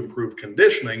way to improve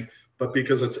conditioning, but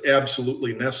because it's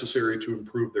absolutely necessary to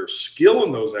improve their skill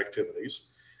in those activities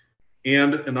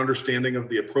and an understanding of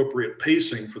the appropriate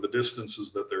pacing for the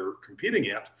distances that they're competing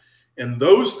at. And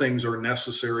those things are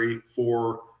necessary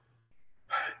for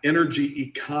energy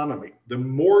economy. The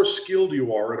more skilled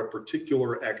you are at a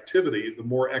particular activity, the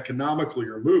more economical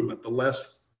your movement, the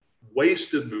less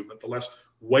wasted movement, the less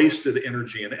wasted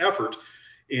energy and effort.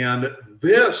 And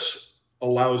this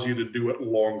allows you to do it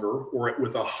longer or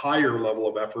with a higher level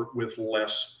of effort with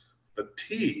less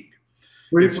fatigue.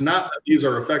 It's not that these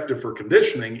are effective for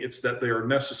conditioning, it's that they are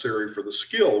necessary for the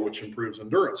skill, which improves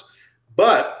endurance.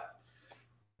 But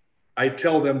I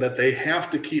tell them that they have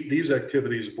to keep these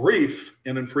activities brief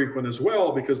and infrequent as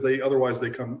well, because otherwise they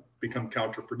become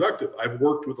counterproductive. I've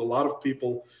worked with a lot of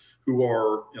people who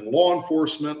are in law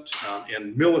enforcement,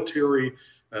 in military,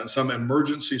 and some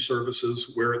emergency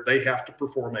services where they have to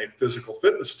perform a physical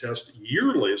fitness test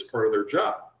yearly as part of their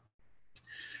job.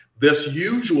 This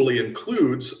usually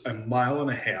includes a 1.5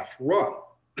 mile run.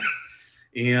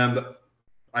 And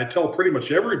I tell pretty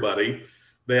much everybody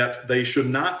that they should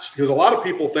not, because a lot of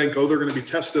people think, oh, they're going to be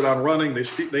tested on running.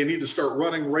 They need to start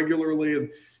running regularly.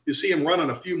 And you see them running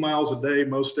a few miles a day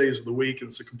most days of the week, and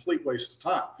it's a complete waste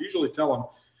of time. I usually tell them,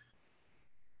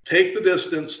 take the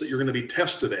distance that you're going to be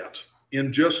tested at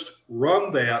and just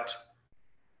run that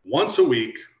once a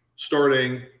week,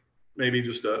 starting maybe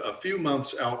just a few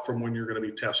months out from when you're going to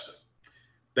be tested.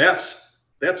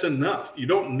 That's enough. You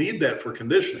don't need that for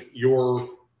conditioning. Your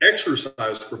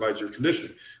exercise provides your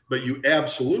conditioning, but you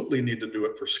absolutely need to do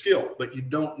it for skill, but you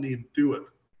don't need to do it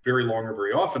very long or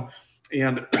very often.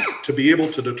 And to be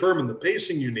able to determine the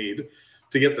pacing you need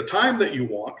to get the time that you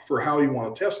want for how you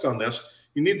want to test on this,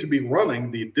 you need to be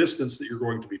running the distance that you're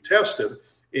going to be tested.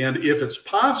 And if it's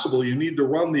possible, you need to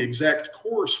run the exact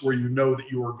course where you know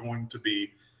that you are going to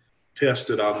be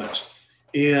tested on this.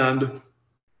 And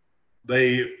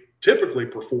they typically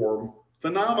perform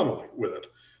phenomenally with it,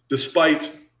 despite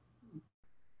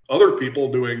other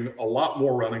people doing a lot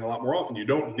more running a lot more often. You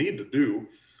don't need to do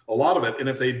a lot of it. And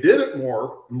if they did it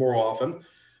more often,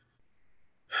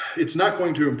 it's not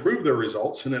going to improve their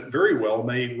results, and it very well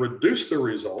may reduce their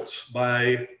results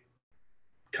by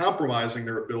compromising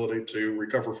their ability to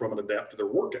recover from and adapt to their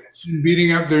workouts.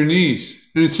 Beating up their knees.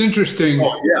 And it's interesting.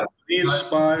 Oh, yeah. Knees,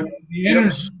 spine,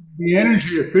 the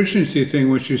energy efficiency thing,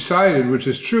 which you cited, which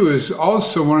is true, is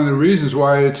also one of the reasons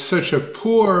why it's such a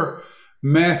poor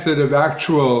method of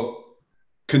actual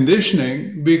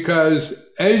conditioning, because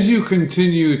as you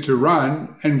continue to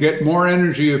run and get more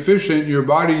energy efficient, your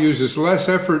body uses less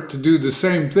effort to do the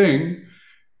same thing.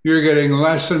 You're getting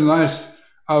less and less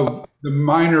of the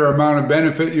minor amount of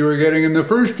benefit you were getting in the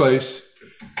first place,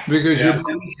 because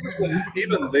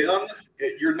even then,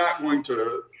 you're not going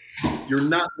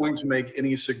to make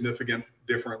any significant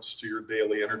difference to your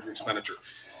daily energy expenditure.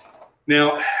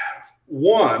 Now,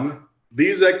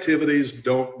 these activities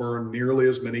don't burn nearly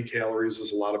as many calories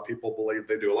as a lot of people believe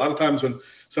they do. A lot of times when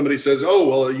somebody says, oh,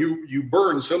 well, you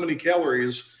burn so many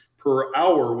calories per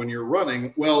hour when you're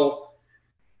running, well,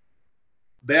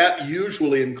 that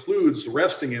usually includes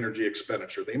resting energy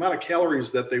expenditure, the amount of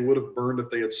calories that they would have burned if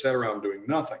they had sat around doing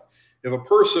nothing. If a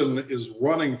person is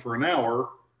running for an hour,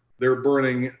 they're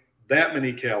burning that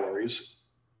many calories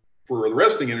for the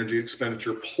resting energy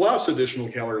expenditure plus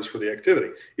additional calories for the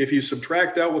activity. If you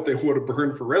subtract out what they would have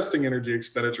burned for resting energy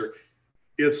expenditure,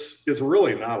 it's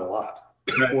really not a lot.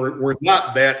 We're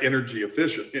not that energy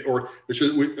efficient, or I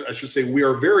should say we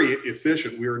are very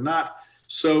efficient. We are not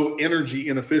so energy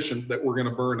inefficient that we're going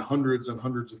to burn hundreds and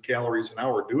hundreds of calories an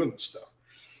hour doing this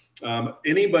stuff.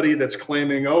 Anybody that's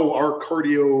claiming, oh, our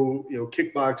cardio,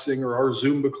 kickboxing or our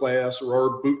Zumba class or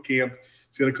our boot camp,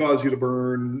 it's going to cause you to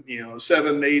burn,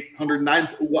 700,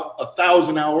 800,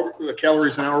 1,000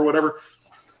 calories an hour, whatever.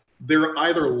 They're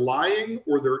either lying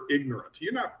or they're ignorant.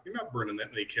 You're not burning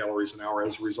that many calories an hour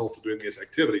as a result of doing these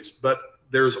activities. But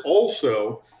there's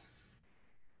also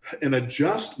an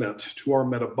adjustment to our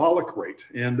metabolic rate,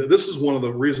 and this is one of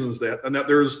the reasons that. And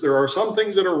there are some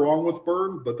things that are wrong with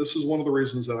burn, but this is one of the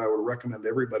reasons that I would recommend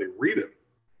everybody read it.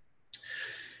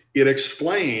 It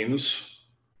explains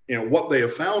what they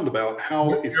have found about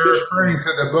how efficient. You're referring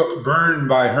to the book Burn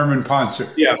by Herman Ponzer.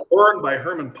 Yeah, Burn by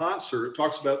Herman Ponzer. It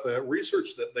talks about the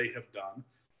research that they have done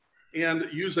and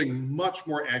using much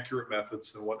more accurate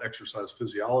methods than what exercise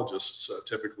physiologists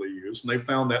typically use. And they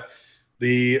found that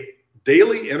the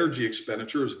daily energy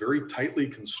expenditure is very tightly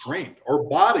constrained. Our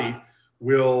body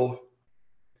will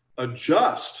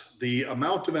adjust the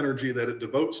amount of energy that it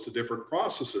devotes to different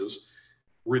processes,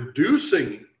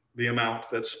 reducing the amount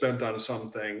that's spent on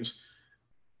some things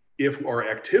if our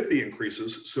activity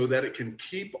increases, so that it can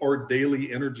keep our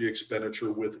daily energy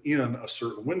expenditure within a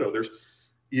certain window.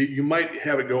 You might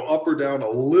have it go up or down a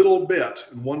little bit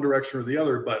in one direction or the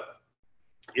other, but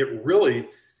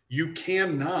you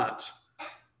cannot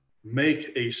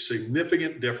make a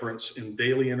significant difference in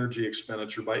daily energy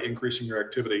expenditure by increasing your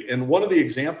activity. And one of the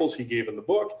examples he gave in the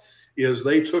book is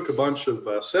they took a bunch of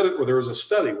there was a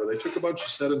study where they took a bunch of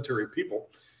sedentary people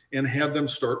and had them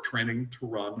start training to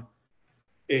run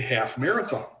a half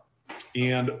marathon.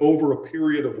 And over a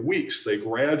period of weeks, they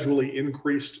gradually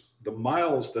increased the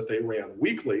miles that they ran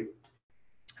weekly.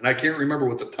 And I can't remember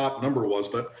what the top number was,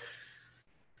 but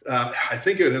I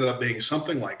think it ended up being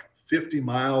something like 50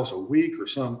 miles a week or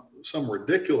some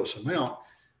ridiculous amount.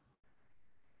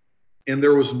 And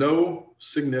there was no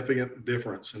significant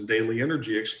difference in daily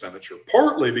energy expenditure,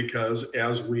 partly because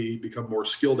as we become more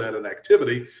skilled at an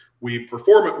activity, we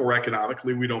perform it more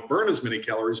economically, we don't burn as many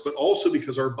calories, but also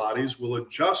because our bodies will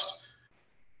adjust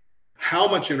how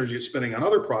much energy it's spending on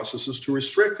other processes to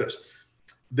restrict this.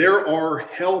 There are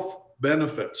health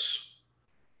benefits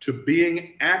to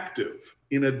being active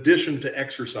in addition to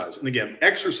exercise. And again,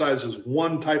 exercise is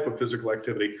one type of physical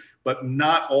activity, but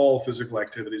not all physical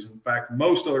activities. In fact,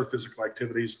 most other physical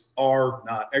activities are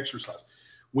not exercise.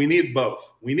 We need both.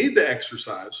 We need to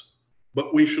exercise,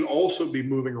 but we should also be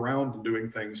moving around and doing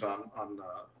things on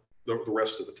the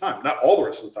rest of the time. Not all the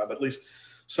rest of the time, but at least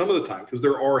some of the time, because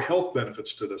there are health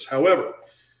benefits to this. However,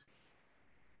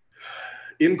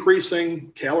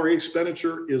 increasing calorie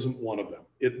expenditure isn't one of them.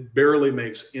 It barely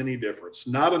makes any difference.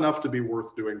 Not enough to be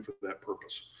worth doing for that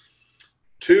purpose.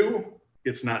 2,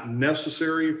 it's not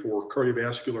necessary for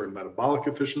cardiovascular and metabolic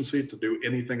efficiency to do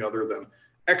anything other than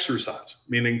exercise,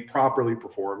 meaning properly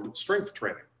performed strength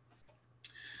training.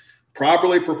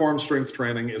 Properly performed strength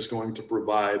training is going to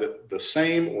provide the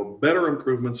same or better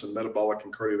improvements in metabolic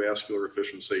and cardiovascular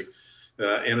efficiency,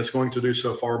 and it's going to do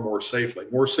so far more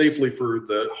safely for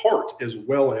the heart as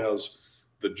well as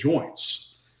the joints.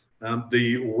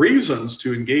 The reasons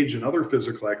to engage in other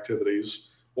physical activities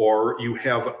or you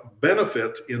have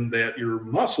benefit in that your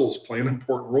muscles play an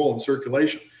important role in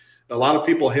circulation. A lot of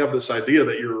people have this idea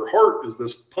that your heart is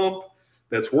this pump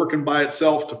that's working by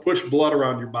itself to push blood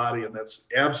around your body, and that's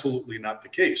absolutely not the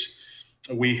case.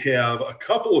 We have a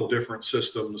couple of different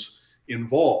systems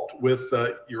involved with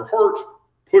your heart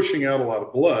pushing out a lot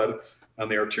of blood on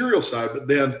the arterial side, but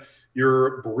then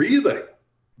your breathing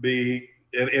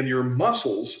and your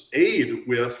muscles aid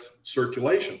with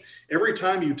circulation. Every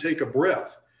time you take a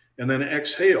breath and then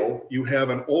exhale, you have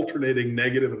an alternating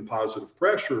negative and positive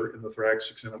pressure in the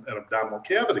thoracic and abdominal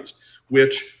cavities,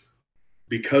 which,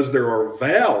 because there are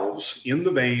valves in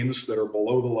the veins that are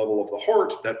below the level of the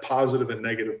heart, that positive and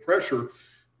negative pressure,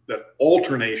 that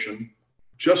alternation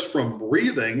just from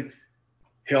breathing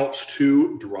helps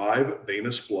to drive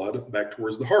venous blood back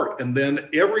towards the heart. And then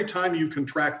every time you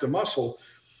contract a muscle,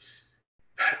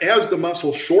 as the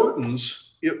muscle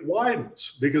shortens, it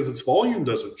widens because its volume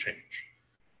doesn't change.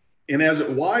 And as it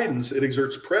widens, it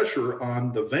exerts pressure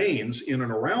on the veins in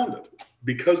and around it.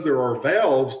 Because there are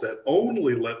valves that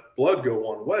only let blood go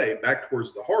one way, back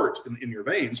towards the heart in your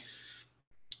veins,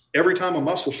 every time a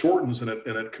muscle shortens and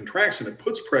it contracts and it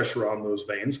puts pressure on those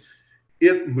veins,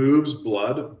 it moves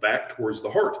blood back towards the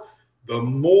heart. The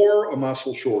more a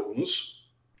muscle shortens,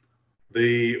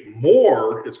 the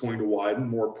more it's going to widen,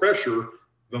 more pressure,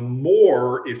 the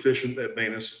more efficient that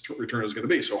venous return is going to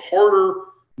be. So harder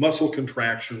muscle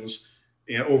contractions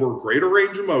and over greater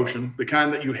range of motion, the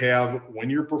kind that you have when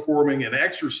you're performing an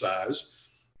exercise,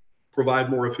 provide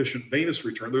more efficient venous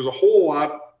return. There's a whole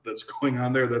lot that's going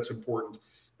on there that's important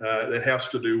that has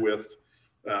to do with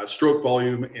stroke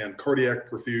volume and cardiac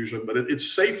perfusion, but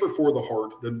it's safer for the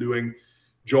heart than doing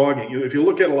jogging. If you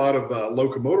look at a lot of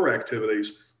locomotor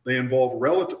activities, they involve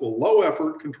low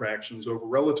effort contractions over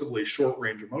relatively short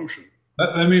range of motion.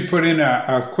 Let me put in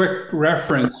a quick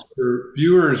reference for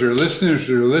viewers or listeners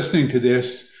that are listening to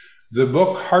this. The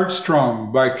book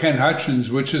Heartstrong by Ken Hutchins,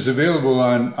 which is available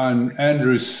on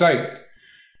Andrew's site,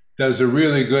 does a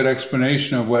really good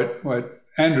explanation of what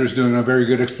Andrew's doing, a very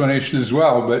good explanation as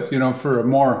well. But, for a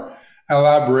more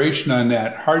elaboration on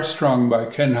that, Heartstrong by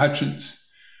Ken Hutchins.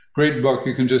 Great book.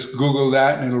 You can just Google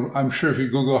that, and I'm sure if you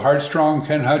Google Heartstrong,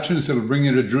 Ken Hutchins, it'll bring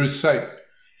you to Drew's site.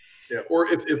 Yeah, or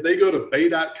if they go to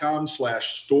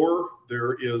baye.com/store,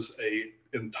 there is an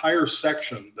entire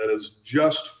section that is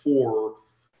just for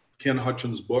Ken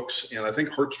Hutchins books, and I think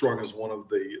Heartstrong is one of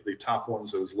the top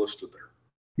ones that is listed there.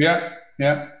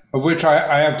 Yeah. Of which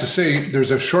I have to say,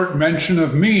 there's a short mention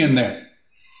of me in there,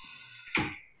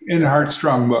 in the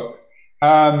Heartstrong book.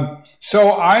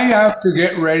 So I have to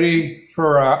get ready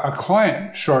for a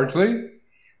client shortly,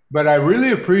 but I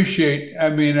really appreciate,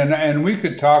 and we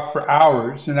could talk for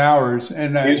hours and hours.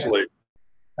 And easily.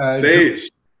 Days.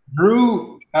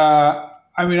 Drew,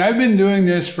 I've been doing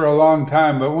this for a long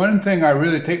time, but one thing I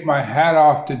really take my hat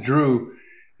off to Drew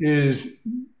is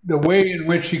the way in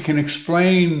which he can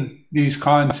explain these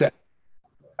concepts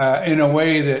in a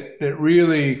way that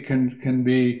really can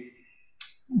be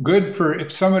good for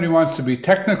if somebody wants to be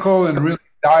technical and really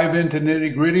dive into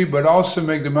nitty gritty, but also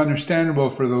make them understandable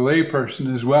for the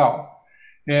layperson as well.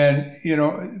 And,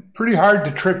 pretty hard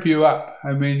to trip you up.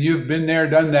 You've been there,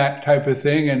 done that type of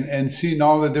thing and seen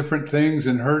all the different things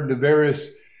and heard the various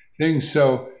things.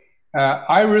 So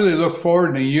I really look forward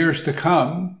in the years to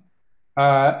come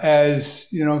as,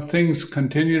 things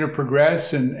continue to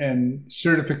progress and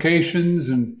certifications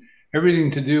and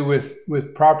everything to do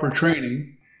with proper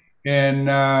training. And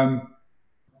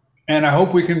I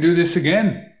hope we can do this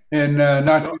again. And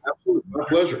absolutely, my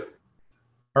pleasure.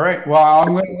 All right. Well,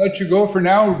 I'm going to let you go for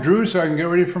now, Drew, so I can get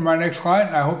ready for my next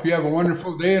client. I hope you have a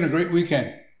wonderful day and a great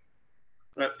weekend.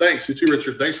 Thanks. You too,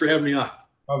 Richard. Thanks for having me on.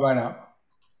 Bye-bye now.